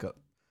great backup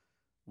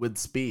with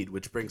speed,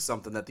 which brings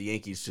something that the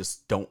Yankees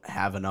just don't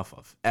have enough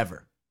of.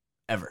 Ever.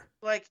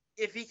 Like,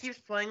 if he keeps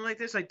playing like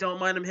this, I don't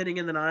mind him hitting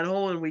in the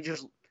 9-hole, and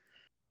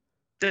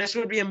this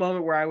would be a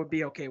moment where I would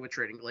be okay with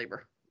trading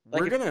Gleyber.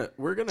 Like,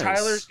 We're gonna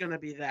Tyler's gonna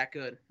be that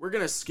good. We're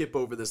going to skip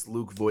over this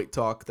Luke Voigt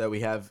talk that we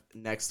have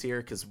next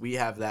here because we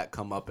have that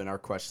come up in our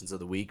questions of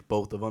the week,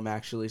 both of them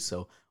actually.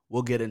 So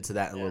we'll get into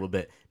that in a little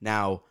bit.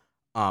 Now,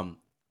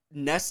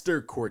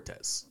 Nestor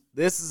Cortes.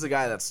 This is a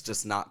guy that's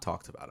just not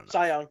talked about enough.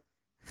 Cy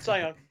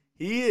Young.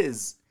 He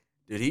is,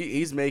 dude,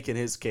 he's making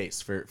his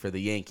case for the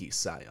Yankees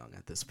Cy Young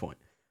at this point,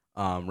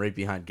 right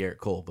behind Garrett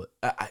Cole. But,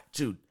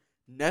 dude,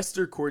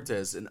 Nestor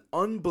Cortes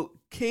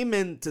came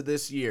into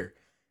this year.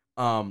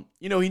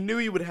 He knew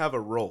he would have a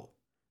role.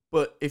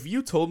 But if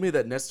you told me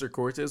that Nestor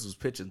Cortes was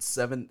pitching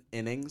 7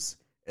 innings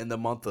in the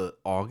month of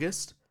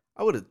August,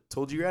 I would have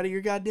told you you're out of your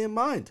goddamn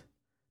mind.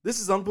 This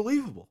is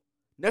unbelievable.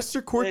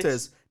 Nestor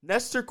Cortes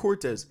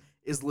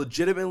is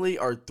legitimately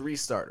our 3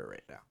 starter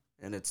right now,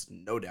 and it's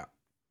no doubt.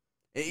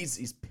 And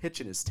he's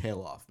pitching his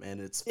tail off,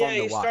 man. It's fun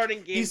to watch.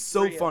 He's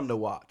so fun to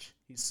watch.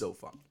 He's so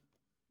fun.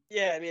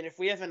 Yeah, I mean, if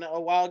we have a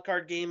wild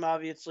card game,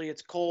 obviously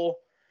it's Cole.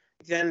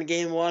 Then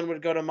game 1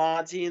 would go to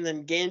Monty, and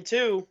then game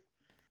 2,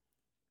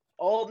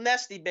 old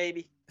Nesty,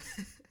 baby.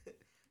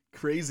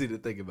 Crazy to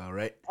think about,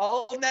 right?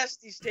 Old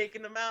Nesty's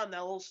taking the mound.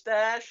 That little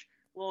stash,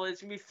 it's going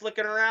to be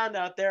flicking around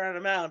out there on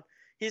the mound.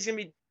 He's going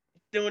to be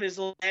doing his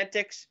little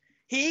antics.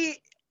 He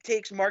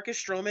takes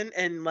Marcus Stroman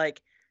and,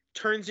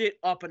 turns it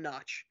up a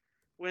notch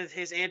with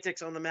his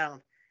antics on the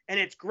mound. And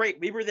it's great.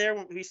 We were there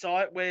when we saw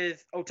it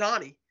with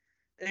Ohtani.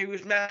 And he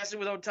was messing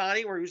with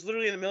Ohtani where he was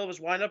literally in the middle of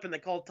his windup and they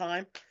called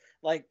time.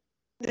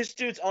 This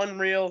dude's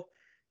unreal,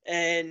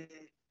 and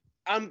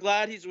I'm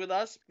glad he's with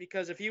us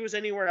because if he was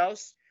anywhere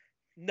else,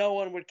 no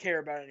one would care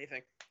about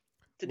anything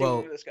to do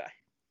with this guy.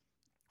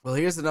 Well,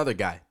 here's another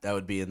guy that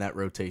would be in that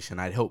rotation,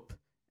 I'd hope.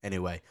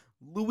 Anyway,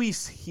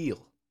 Luis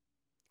Gil,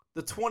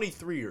 the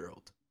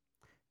 23-year-old.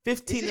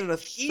 15 and a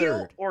third.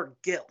 Heel or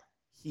Gil?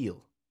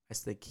 Heel. I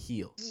think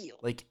heel. Heel.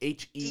 Like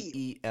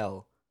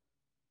Heel.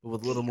 But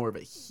with a little more of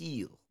a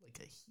heel. Like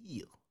a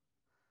heel.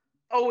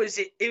 Oh, is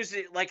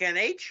it like an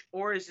H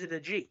or is it a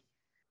G?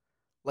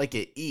 Like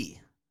an E.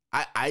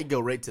 I go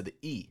right to the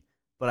E,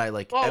 but I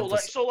like. Oh,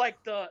 like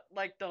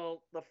the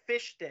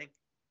fish thing.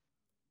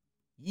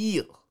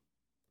 Eel.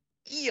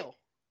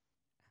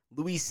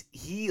 Luis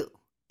Gil.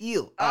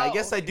 Eel. I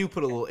guess I do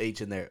put a little H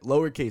in there.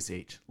 Lowercase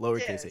h.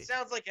 Lowercase h. It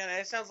sounds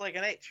like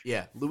an H.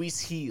 Yeah,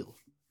 Luis Gil.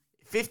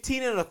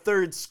 15 and a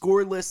third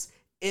scoreless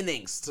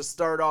innings to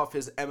start off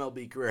his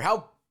MLB career.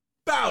 How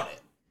about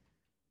it?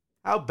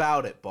 How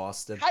about it,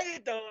 Boston? How you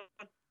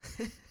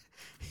doing?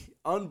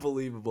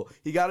 Unbelievable.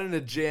 He got in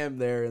a jam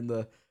there in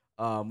the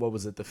the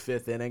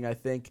 5th inning, I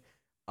think.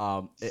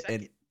 The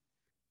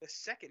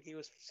second, he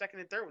was second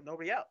and third with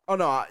nobody out. Oh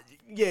no,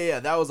 yeah,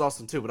 that was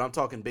awesome too. But I'm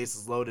talking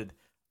bases loaded.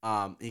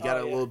 He got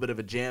a little bit of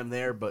a jam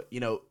there, but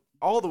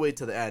all the way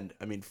to the end.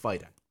 I mean,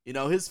 fighting.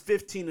 His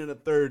 15 and a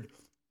third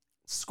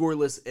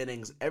scoreless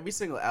innings, every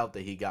single out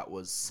that he got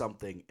was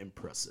something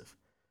impressive.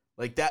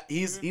 Like that,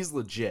 he's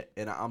legit,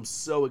 and I'm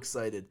so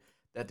excited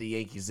that the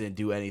Yankees didn't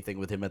do anything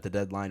with him at the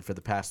deadline for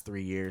the past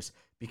 3 years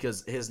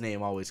because his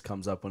name always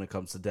comes up when it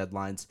comes to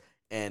deadlines,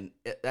 and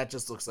that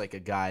just looks like a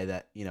guy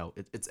that,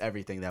 it's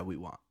everything that we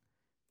want.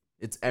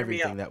 It's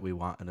everything that we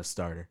want in a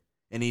starter.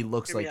 And he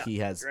looks like he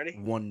has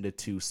 1 to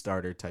 2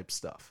 starter type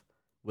stuff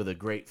with a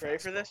great fastball. Ready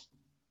for this?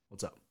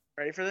 What's up?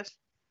 Ready for this?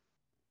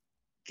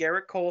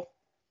 Garrett Cole,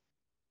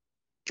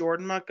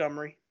 Jordan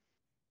Montgomery,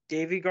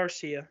 Davy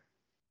Garcia,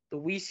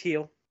 Luis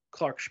Gil,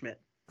 Clark Schmidt.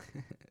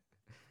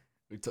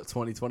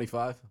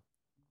 2025?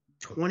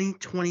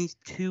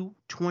 2022,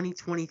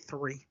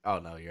 2023. Oh,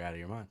 no, you're out of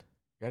your mind.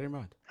 You're out of your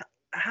mind.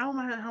 How am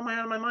I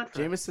out of my mind for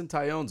that? Jameson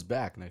Taillon's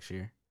back next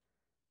year.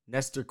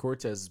 Nestor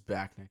Cortes is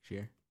back next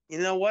year. You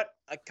know what?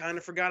 I kind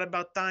of forgot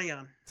about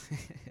Taillon.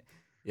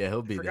 Yeah,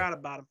 he'll be there. Forgot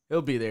about him.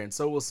 He'll be there, and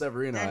so will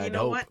Severino, And I'd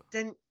hope.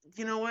 Then,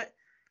 you know what?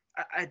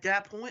 At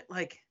that point,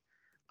 I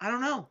don't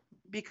know.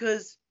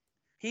 Because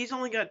he's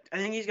only got, I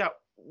think he's got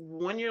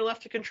 1 year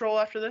left to control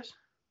after this.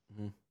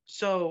 Mm-hmm.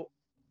 So,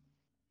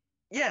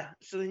 yeah.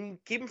 So then you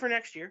keep him for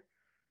next year.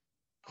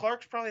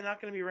 Clark's probably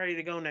not going to be ready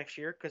to go next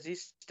year because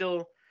he's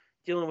still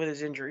dealing with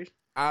his injuries.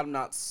 I'm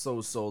not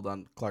so sold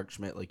on Clark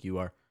Schmidt like you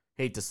are.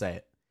 Hate to say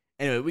it.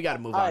 Anyway, we got to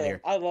move on here.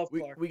 I love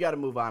Clark. We got to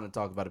move on and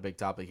talk about a big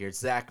topic here.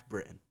 Zach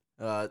Britton.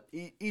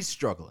 He's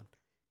struggling.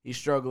 He's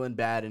struggling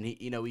bad, and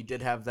he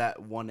did have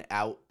that one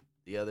out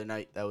the other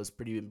night that was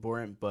pretty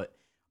important, but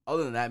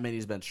other than that, man,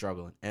 he's been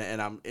struggling.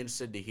 And I'm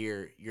interested to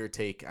hear your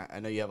take. I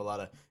know you have a lot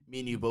of,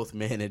 me and you both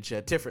manage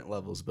at different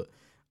levels, but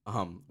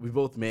we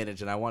both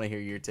manage, and I want to hear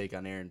your take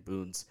on Aaron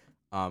Boone's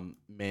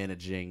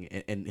managing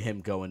and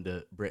him going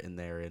to Britton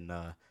there in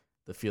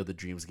the Field of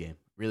Dreams game.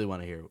 Really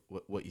want to hear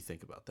what you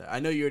think about that. I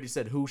know you already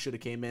said who should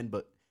have came in,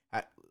 but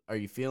are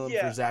you feeling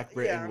for Zach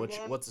Britton?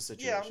 What's the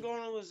situation? Yeah, I'm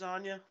going to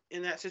Lasagna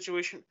in that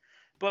situation.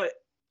 But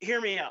hear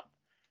me out.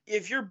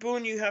 If you're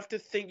Boone, you have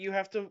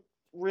to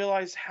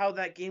realize how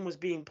that game was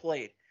being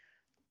played.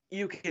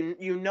 You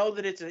know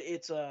that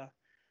it's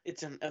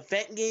an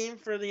event game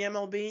for the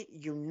MLB.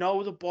 You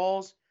know the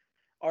balls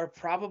are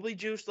probably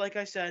juiced, like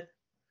I said.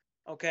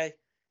 Okay?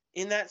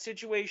 In that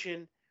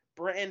situation,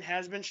 Britton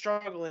has been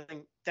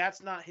struggling.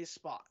 That's not his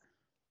spot.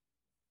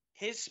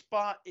 His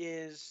spot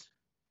is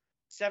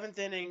 7th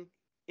inning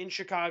in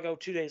Chicago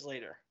 2 days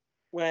later.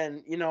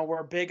 When,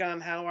 we're big on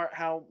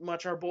how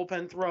much our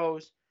bullpen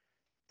throws.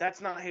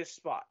 That's not his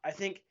spot. I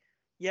think,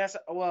 yes,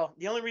 well,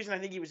 the only reason I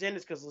think he was in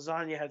is because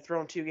Lasagna had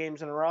thrown 2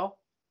 games in a row.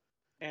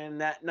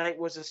 And that night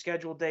was a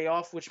scheduled day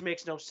off, which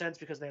makes no sense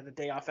because they had the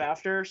day off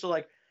after.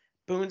 So,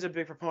 Boone's a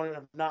big proponent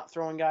of not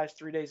throwing guys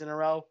 3 days in a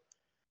row.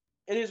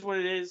 It is what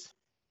it is.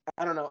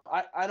 I don't know.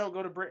 I don't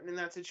go to Britton in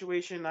that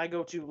situation. I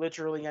go to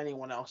literally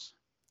anyone else.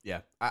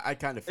 Yeah, I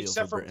kind of feel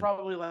except for Britton.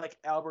 Probably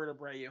Albert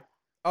Abreu.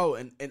 Oh,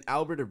 and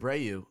Albert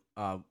Abreu,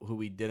 who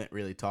we didn't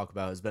really talk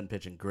about, has been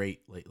pitching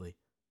great lately.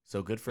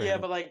 So good for him. Yeah,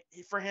 but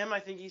for him, I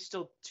think he's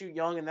still too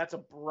young, and that's a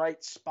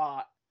bright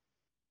spot.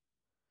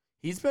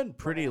 He's been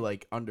pretty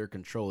under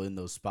control in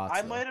those spots.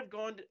 I might have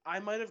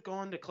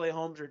gone to Clay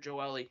Holmes or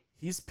Joely.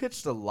 He's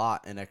pitched a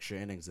lot in extra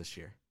innings this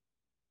year.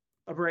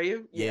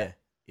 Abreu? Yeah.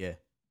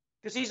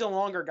 Because he's a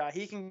longer guy.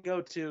 He can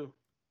go too.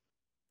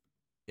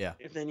 Yeah.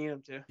 If they need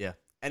him to. Yeah.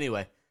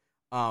 Anyway,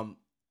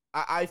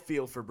 I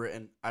feel for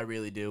Britton. I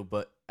really do.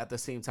 But at the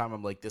same time,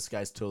 I'm like, this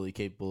guy's totally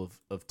capable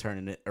of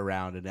turning it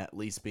around and at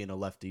least being a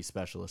lefty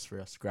specialist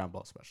for us, ground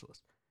ball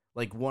specialist.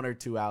 1 or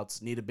 2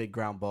 outs, need a big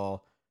ground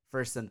ball,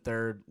 1st and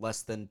 3rd,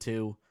 less than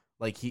 2.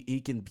 He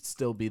can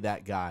still be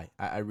that guy.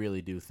 I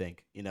really do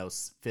think.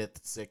 5th,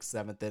 6th,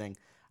 7th inning.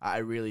 I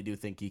really do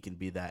think he can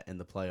be that in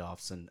the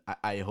playoffs, and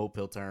I hope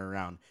he'll turn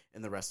around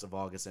in the rest of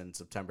August and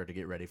September to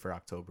get ready for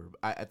October.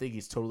 I think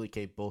he's totally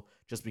capable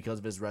just because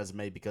of his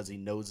resume, because he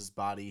knows his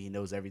body, he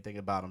knows everything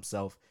about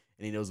himself,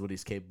 and he knows what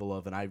he's capable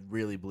of, and I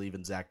really believe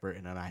in Zach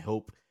Britton, and I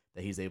hope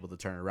that he's able to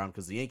turn it around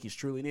because the Yankees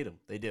truly need him.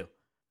 They do.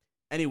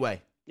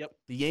 Anyway, Yep.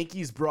 The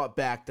Yankees brought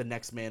back the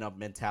next man up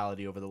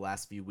mentality over the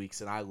last few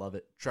weeks, and I love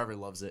it. Trevor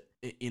loves it.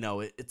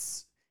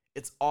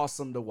 It's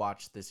awesome to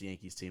watch this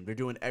Yankees team. They're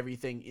doing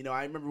everything.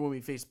 I remember when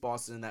we faced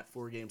Boston in that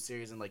 4-game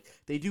series, and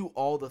they do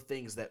all the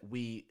things that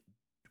we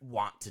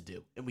want to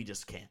do, and we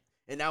just can't.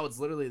 And now it's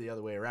literally the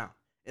other way around,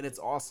 and it's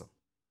awesome.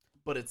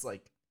 But it's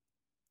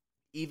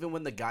even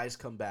when the guys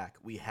come back,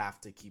 we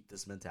have to keep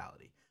this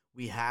mentality.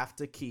 We have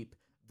to keep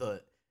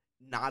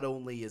not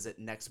only is it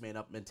next man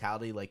up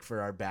mentality for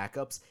our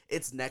backups,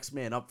 it's next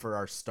man up for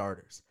our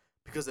starters.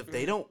 Because if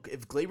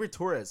Gleyber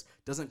Torres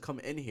doesn't come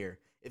in here,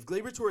 if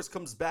Gleyber Torres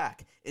comes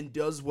back and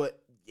does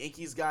what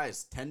Yankees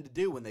guys tend to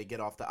do when they get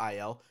off the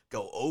IL,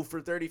 go 0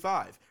 for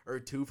 35 or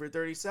 2 for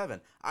 37,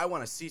 I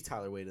want to see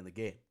Tyler Wade in the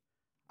game.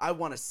 I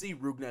want to see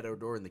Rougned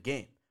Odor in the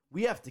game.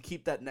 We have to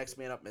keep that next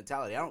man up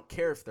mentality. I don't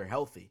care if they're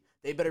healthy.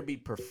 They better be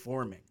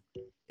performing.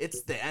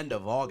 It's the end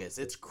of August.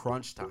 It's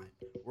crunch time.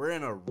 We're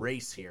in a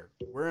race here.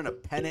 We're in a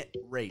pennant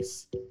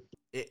race.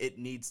 It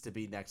needs to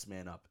be next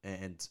man up,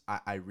 and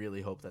I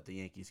really hope that the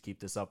Yankees keep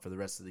this up for the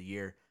rest of the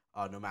year,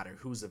 no matter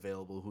who's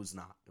available, who's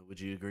not. Would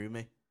you agree with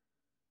me?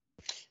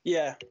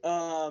 Yeah.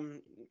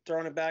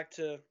 Throwing it back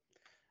to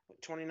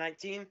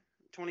 2019,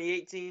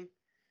 2018,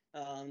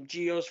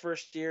 Gio's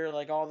first year,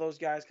 all those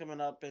guys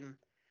coming up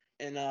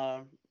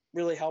and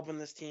really helping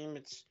this team.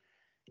 And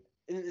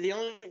the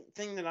only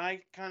thing that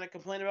I kind of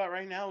complain about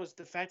right now is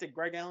the fact that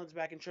Greg Allen's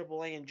back in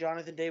AAA and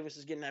Jonathan Davis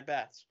is getting at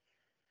bats.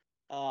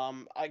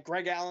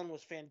 Greg Allen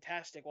was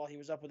fantastic while he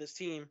was up with his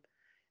team,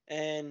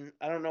 and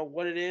I don't know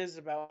what it is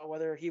about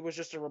whether he was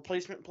just a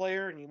replacement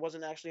player and he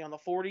wasn't actually on the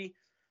 40,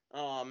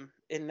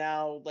 and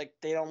now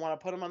they don't want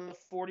to put him on the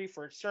 40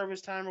 for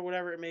service time or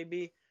whatever it may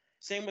be.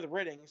 Same with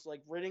Riddings.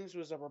 Riddings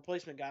was a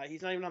replacement guy.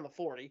 He's not even on the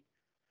 40,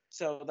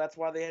 so that's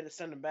why they had to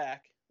send him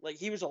back.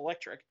 He was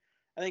electric.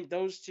 I think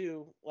those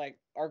two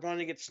are going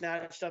to get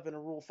snatched up in a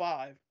Rule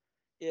 5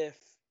 if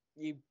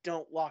you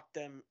don't lock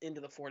them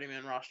into the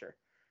 40-man roster.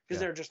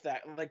 Because they're just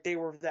that, they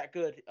were that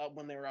good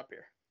when they were up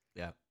here.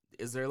 Yeah.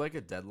 Is there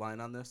a deadline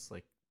on this?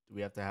 Do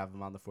we have to have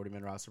them on the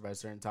 40-man roster by a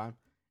certain time?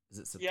 Is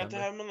it September? You have to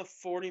have them on the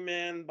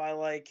 40-man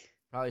by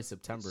probably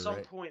September, some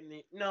right? point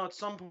at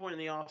some point in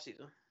the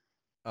offseason.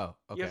 Oh,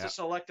 okay. You have to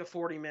select a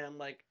 40-man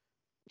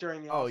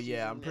during the offseason. Oh,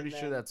 yeah. I'm pretty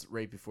sure that's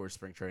right before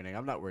spring training.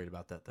 I'm not worried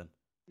about that then.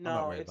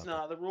 No, it's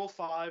not. The Rule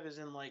 5 is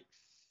in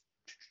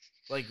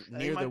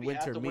near the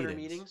winter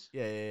meetings.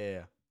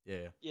 Yeah.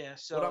 Yeah,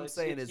 so what I'm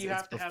saying is you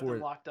have to have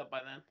them locked up by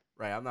then.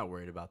 Right, I'm not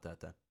worried about that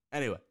then.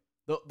 Anyway,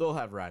 they'll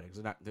have Ridings.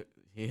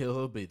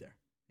 He'll be there.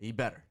 He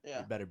better. Yeah.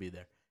 He better be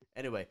there.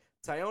 Anyway,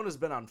 Tyona's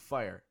been on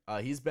fire.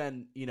 He's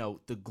been,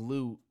 the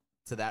glue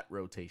to that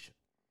rotation.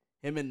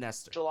 Him and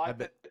Nestor.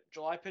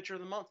 July pitcher of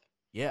the month.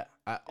 Yeah,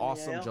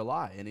 awesome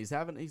July, and he's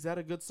had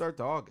a good start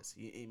to August.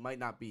 He might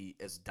not be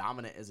as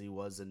dominant as he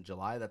was in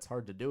July. That's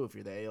hard to do if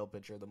you're the AL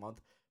pitcher of the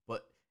month,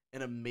 but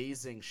an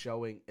amazing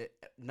showing.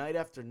 Night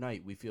after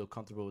night, we feel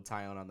comfortable with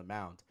Taillon on the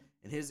mound,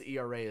 and his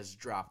ERA has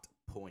dropped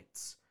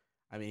points.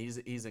 I mean,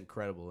 he's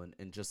incredible,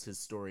 and just his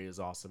story is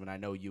awesome. And I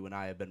know you and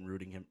I have been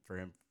rooting for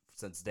him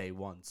since day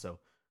one, so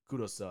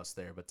kudos to us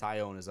there. But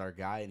Taillon is our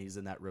guy, and he's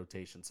in that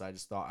rotation, so I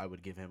just thought I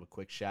would give him a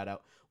quick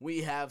shout-out.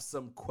 We have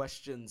some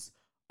questions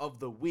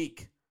of the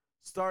week,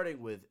 starting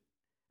with...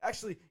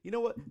 Actually, you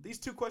know what? These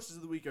two questions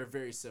of the week are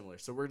very similar,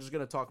 so we're just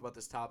going to talk about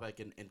this topic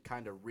and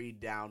kind of read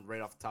down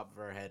right off the top of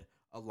our head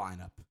a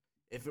lineup.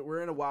 If it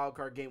were in a wild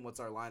card game, what's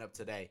our lineup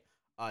today?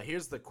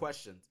 Here's the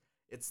questions.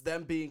 It's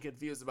them being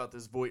confused about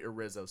this Voit or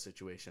Rizzo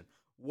situation.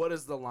 What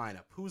is the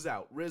lineup? Who's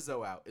out?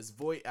 Rizzo out? Is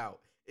Voit out?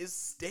 Is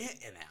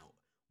Stanton out?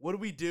 What do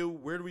we do?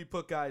 Where do we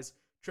put guys?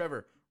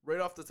 Trevor,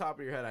 right off the top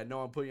of your head, I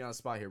know I'm putting you on a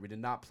spot here. We did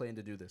not plan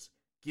to do this.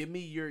 Give me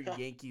your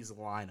Yankees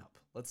lineup.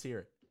 Let's hear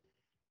it.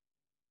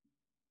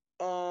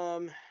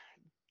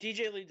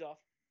 DJ leads off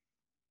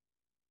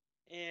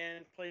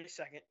and plays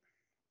second.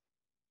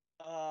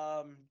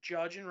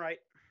 Judge and right.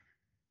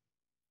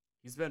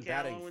 He's been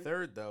batting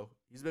third, though.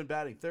 He's been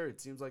batting third.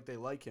 Seems like they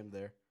like him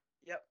there.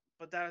 Yep,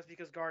 but that is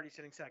because Guardy's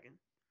hitting second.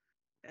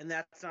 And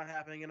that's not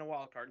happening in a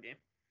wild card game.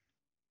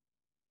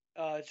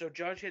 So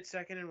Judge hits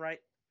second and right.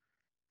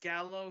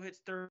 Gallo hits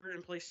third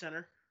and plays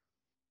center.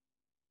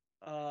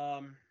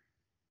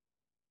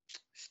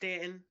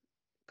 Stanton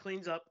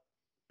cleans up,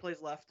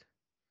 plays left.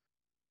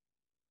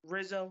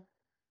 Rizzo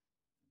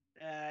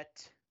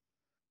at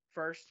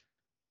first.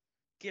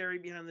 Gary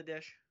behind the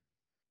dish.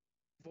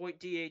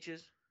 Voit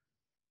DHs.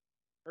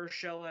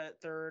 Urshela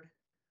at third.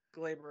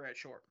 Glaber at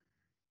short.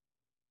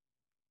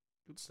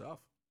 Good stuff.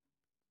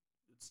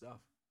 Good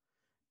stuff.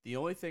 The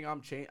only thing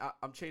I'm changing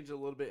a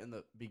little bit in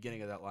the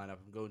beginning of that lineup.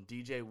 I'm going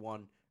DJ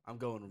 1. I'm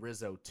going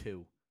Rizzo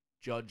 2.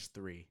 Judge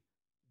 3.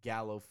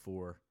 Gallo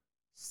 4.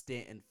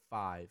 Stanton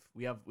 5.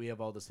 We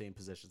have all the same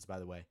positions, by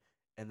the way.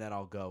 And then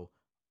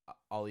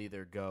I'll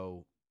either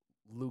go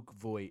Luke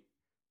Voit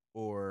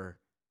or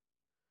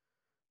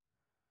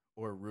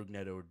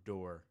Rougned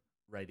Odor,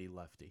 righty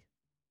lefty.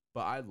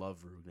 But I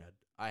love Rougned.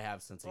 I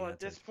have since he at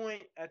this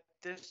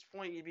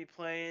point, you'd be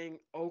playing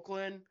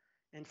Oakland,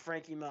 and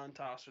Frankie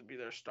Montas would be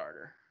their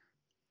starter.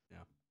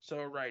 Yeah.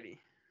 So righty.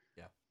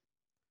 Yeah.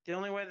 The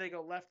only way they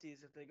go lefty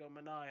is if they go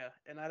Manaea,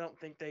 and I don't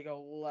think they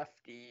go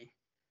lefty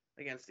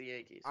against the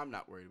Yankees. I'm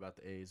not worried about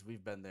the A's.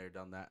 We've been there,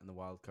 done that in the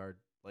wild card.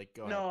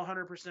 Go no, ahead.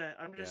 100%.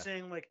 I'm just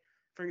saying,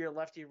 for your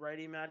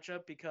lefty-righty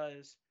matchup,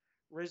 because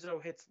Rizzo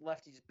hits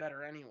lefties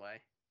better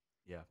anyway.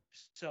 Yeah.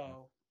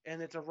 So,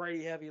 and it's a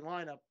righty-heavy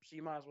lineup, so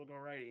you might as well go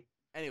righty.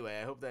 Anyway,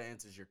 I hope that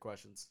answers your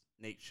questions.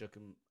 Nate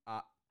Shookham,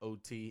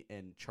 OT,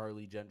 and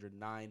Charlie Gendron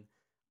 9.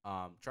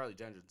 Charlie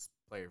Gendron's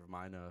player of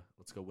mine.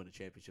 Let's go win a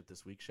championship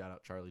this week. Shout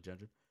out Charlie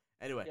Gendron.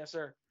 Anyway. Yes,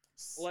 sir.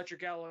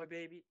 Electric Alloy,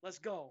 baby. Let's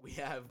go. We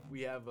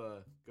have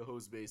a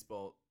Cohoes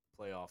Baseball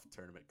playoff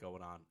tournament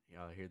going on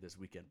here this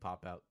weekend.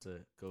 Pop out to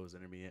Cohoes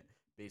Intermediate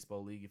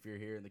Baseball League. If you're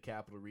here in the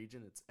capital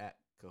region, it's at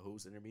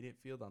Cohoes Intermediate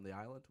Field on the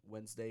island,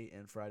 Wednesday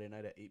and Friday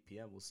night at 8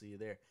 p.m. We'll see you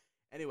there.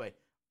 Anyway,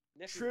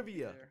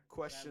 trivia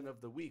question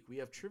of the week. We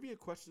have trivia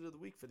question of the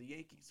week for the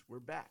Yankees. We're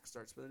back.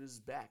 Start Spinning News is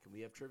back, and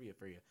we have trivia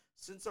for you.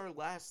 Since our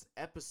last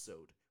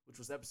episode, which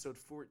was episode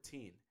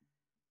 14,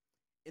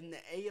 in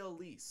the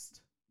AL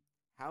East,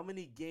 how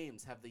many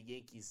games have the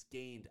Yankees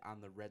gained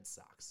on the Red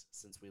Sox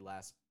since we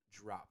last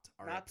dropped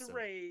our episode?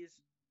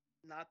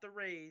 Not the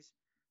Rays,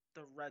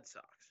 the Red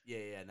Sox.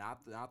 Yeah,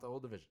 not the whole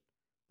division,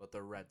 but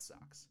the Red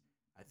Sox.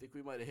 I think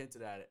we might have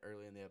hinted at it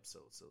early in the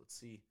episode, so let's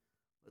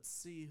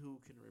see who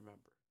can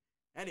remember.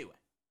 Anyway.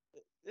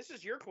 This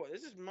is your question.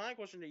 This is my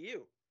question to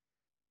you.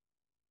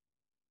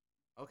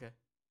 Okay.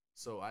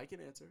 So I can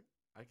answer.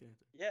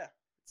 Yeah.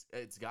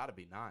 It's got to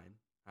be 9.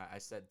 I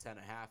said 10.5,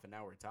 and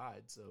now we're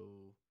tied, so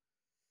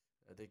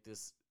I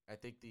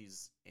think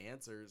these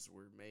answers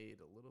were made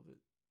a little bit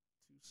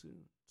too soon.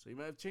 So you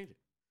might have to change it.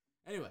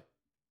 Anyway,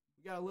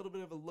 we got a little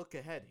bit of a look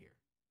ahead here.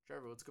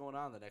 Trevor, what's going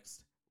on the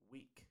next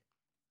week?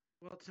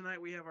 Well,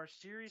 tonight we have our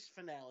series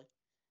finale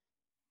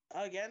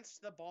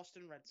against the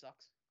Boston Red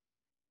Sox.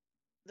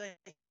 The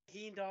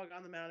Heen Dog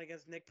on the mound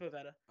against Nick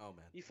Pivetta. Oh,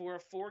 man. Before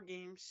a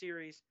 4-game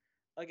series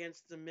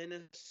against the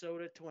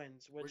Minnesota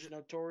Twins, which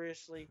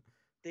notoriously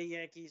the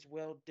Yankees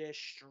will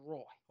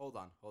destroy. Hold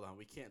on.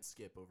 We can't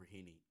skip over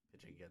Heaney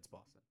pitching against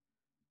Boston.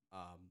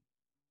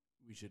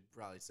 We should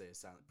probably say a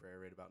silent prayer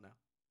right about now.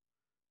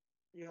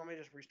 You want me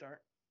to just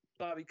restart?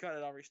 Bobby, cut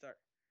it. I'll restart.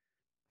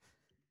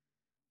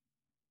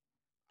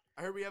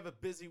 I heard we have a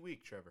busy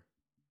week, Trevor.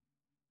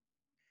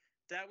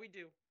 That we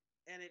do.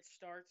 And it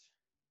starts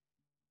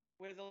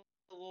with a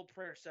little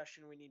prayer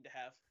session we need to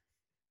have.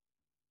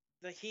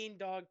 The Heen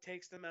Dog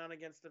takes them out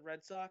against the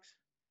Red Sox.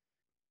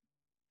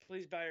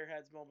 Please bow your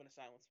heads. Moment of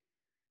silence.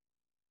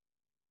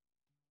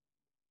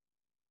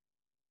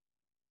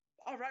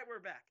 All right, we're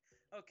back.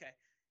 Okay.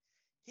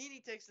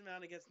 Heaney takes them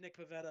out against Nick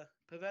Pivetta.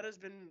 Pivetta's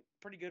been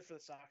pretty good for the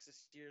Sox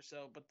this year,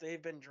 but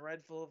they've been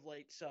dreadful of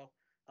late. So,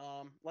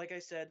 like I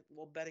said,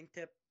 little betting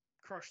tip,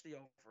 crush the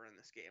over in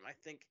this game. I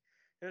think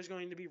there's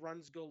going to be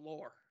runs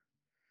galore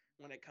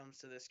when it comes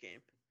to this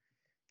game.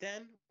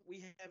 Then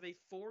we have a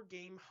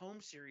 4-game home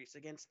series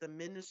against the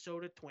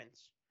Minnesota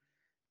Twins.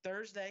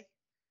 Thursday,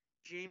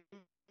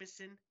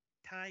 Jameson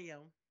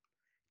Taillon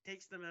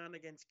takes them out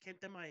against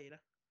Kenta Maeda.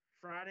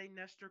 Friday,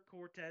 Nestor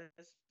Cortez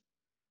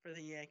for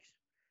the Yanks.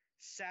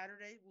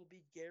 Saturday will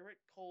be Garrett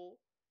Cole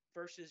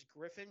versus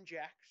Griffin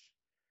Jax.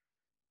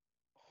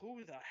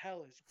 Who the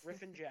hell is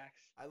Griffin Jax?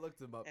 I looked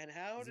him up. And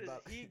how He's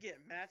does he get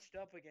matched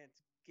up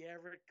against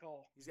Garrett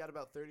Cole? He's got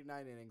about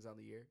 39 innings on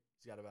the year.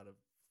 He's got about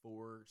a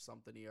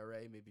 4-something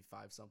ERA, maybe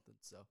 5-something.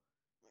 So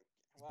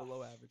he's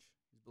below average.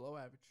 He's below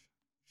average.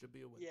 Should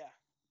be a win. Yeah.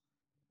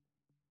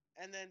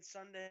 And then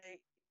Sunday,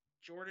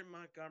 Jordan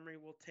Montgomery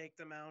will take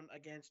them out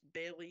against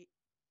Bailey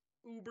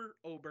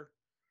Ober.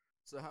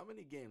 So how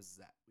many games is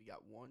that? We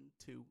got 1,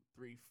 2,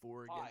 3,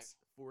 4 against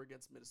 4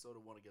 against Minnesota,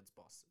 1 against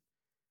Boston.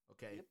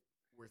 Okay. Yep.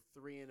 We're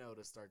 3-0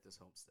 to start this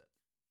homestand.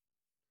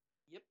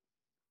 Yep.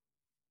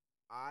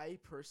 I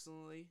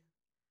personally,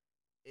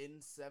 in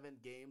 7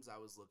 games, I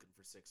was looking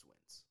for 6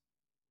 wins.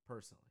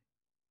 Personally.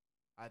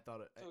 I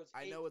thought it. So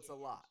I know it's games.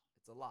 a lot.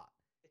 It's a lot.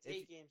 It's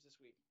 8 games this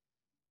week.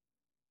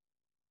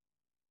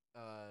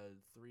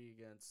 3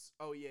 against.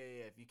 Oh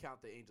yeah. If you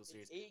count the Angel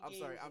series, It's 8 I'm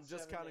sorry. games I'm in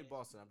just 7 counting days.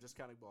 Boston.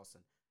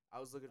 I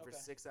was looking for Okay.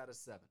 6 out of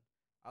 7.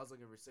 I was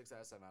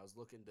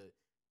looking to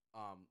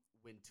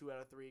win 2 out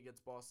of 3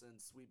 against Boston,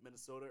 sweep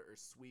Minnesota, or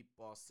sweep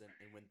Boston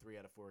and win 3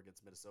 out of 4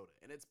 against Minnesota,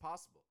 and it's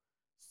possible.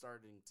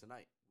 Starting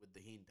tonight with the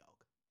Heen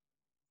Dog.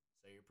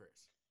 Say your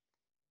prayers.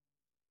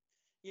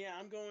 Yeah,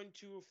 I'm going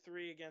 2 of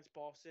 3 against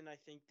Boston. I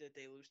think that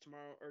they lose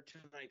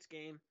tonight's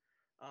game.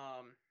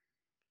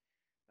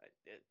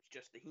 It's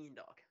just the Heen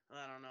Dog.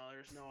 I don't know.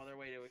 There's no other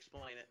way to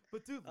explain it.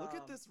 But dude, look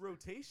at this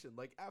rotation.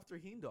 Like after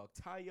Heen Dog,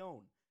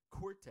 Taillon,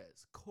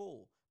 Cortez,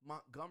 Cole,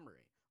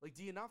 Montgomery. Like,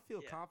 do you not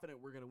feel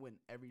confident we're gonna win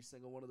every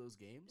single one of those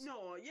games?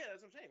 No, yeah,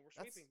 that's what I'm saying.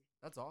 We're sweeping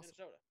That's awesome.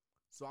 Minnesota.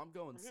 So I'm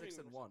going We're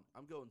hitting 6-1.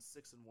 I'm going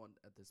 6-1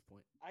 at this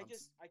point. I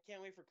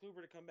can't wait for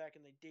Kluber to come back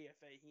and they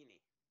DFA Heaney.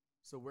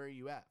 So where are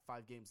you at?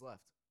 5 games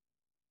left.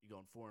 You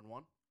going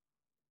 4-1?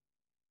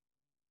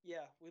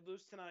 Yeah, we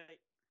lose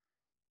tonight.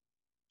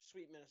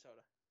 Sweep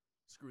Minnesota.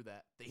 Screw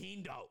that. The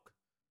Heen Dog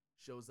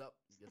shows up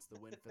and gets the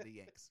win for the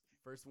Yanks.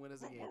 First win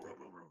as a Yankee.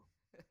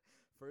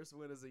 First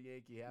win as a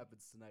Yankee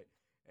happens tonight.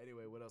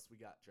 Anyway, what else we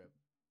got, Trev?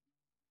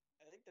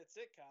 I think that's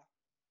it, Kyle.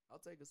 I'll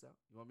take us out.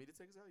 You want me to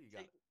take us out? You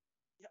got it.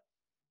 Yep.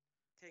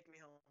 Take me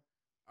home.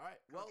 All right.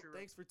 Well, Country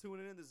thanks for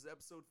tuning in. This is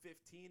episode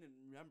 15. And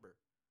remember,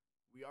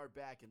 we are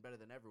back and better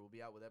than ever. We'll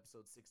be out with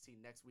episode 16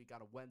 next week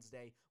on a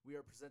Wednesday. We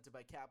are presented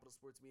by Capital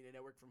Sports Media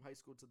Network. From high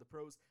school to the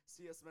pros,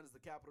 CSMN is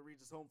the Capital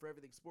Region's home for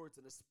everything sports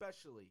and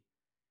especially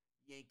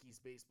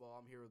Yankees baseball.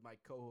 I'm here with my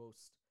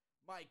co-host,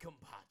 my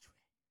compadre,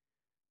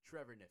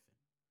 Trevor Niffen.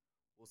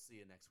 We'll see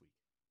you next week.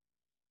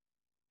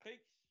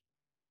 Peace.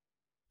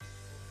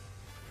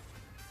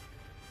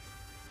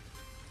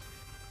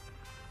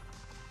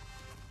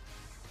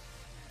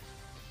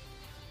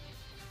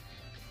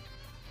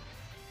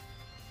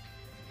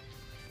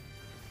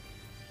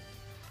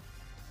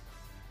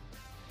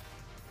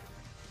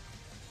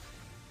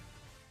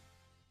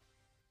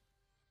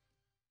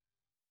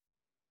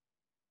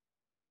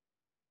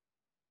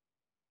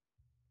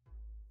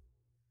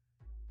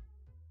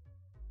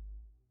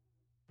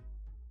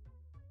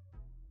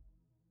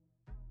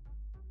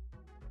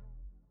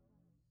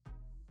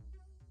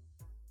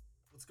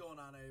 What's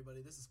going on,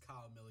 everybody? This is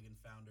Kyle Milligan,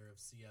 founder of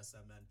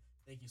CSMN.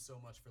 Thank you so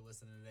much for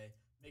listening today.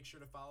 Make sure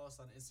to follow us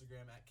on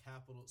Instagram at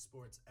Capital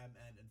Sports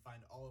MN and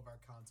find all of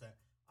our content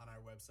on our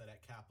website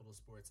at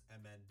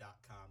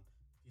capitalsportsmn.com.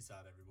 Peace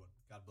out, everyone.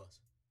 God bless.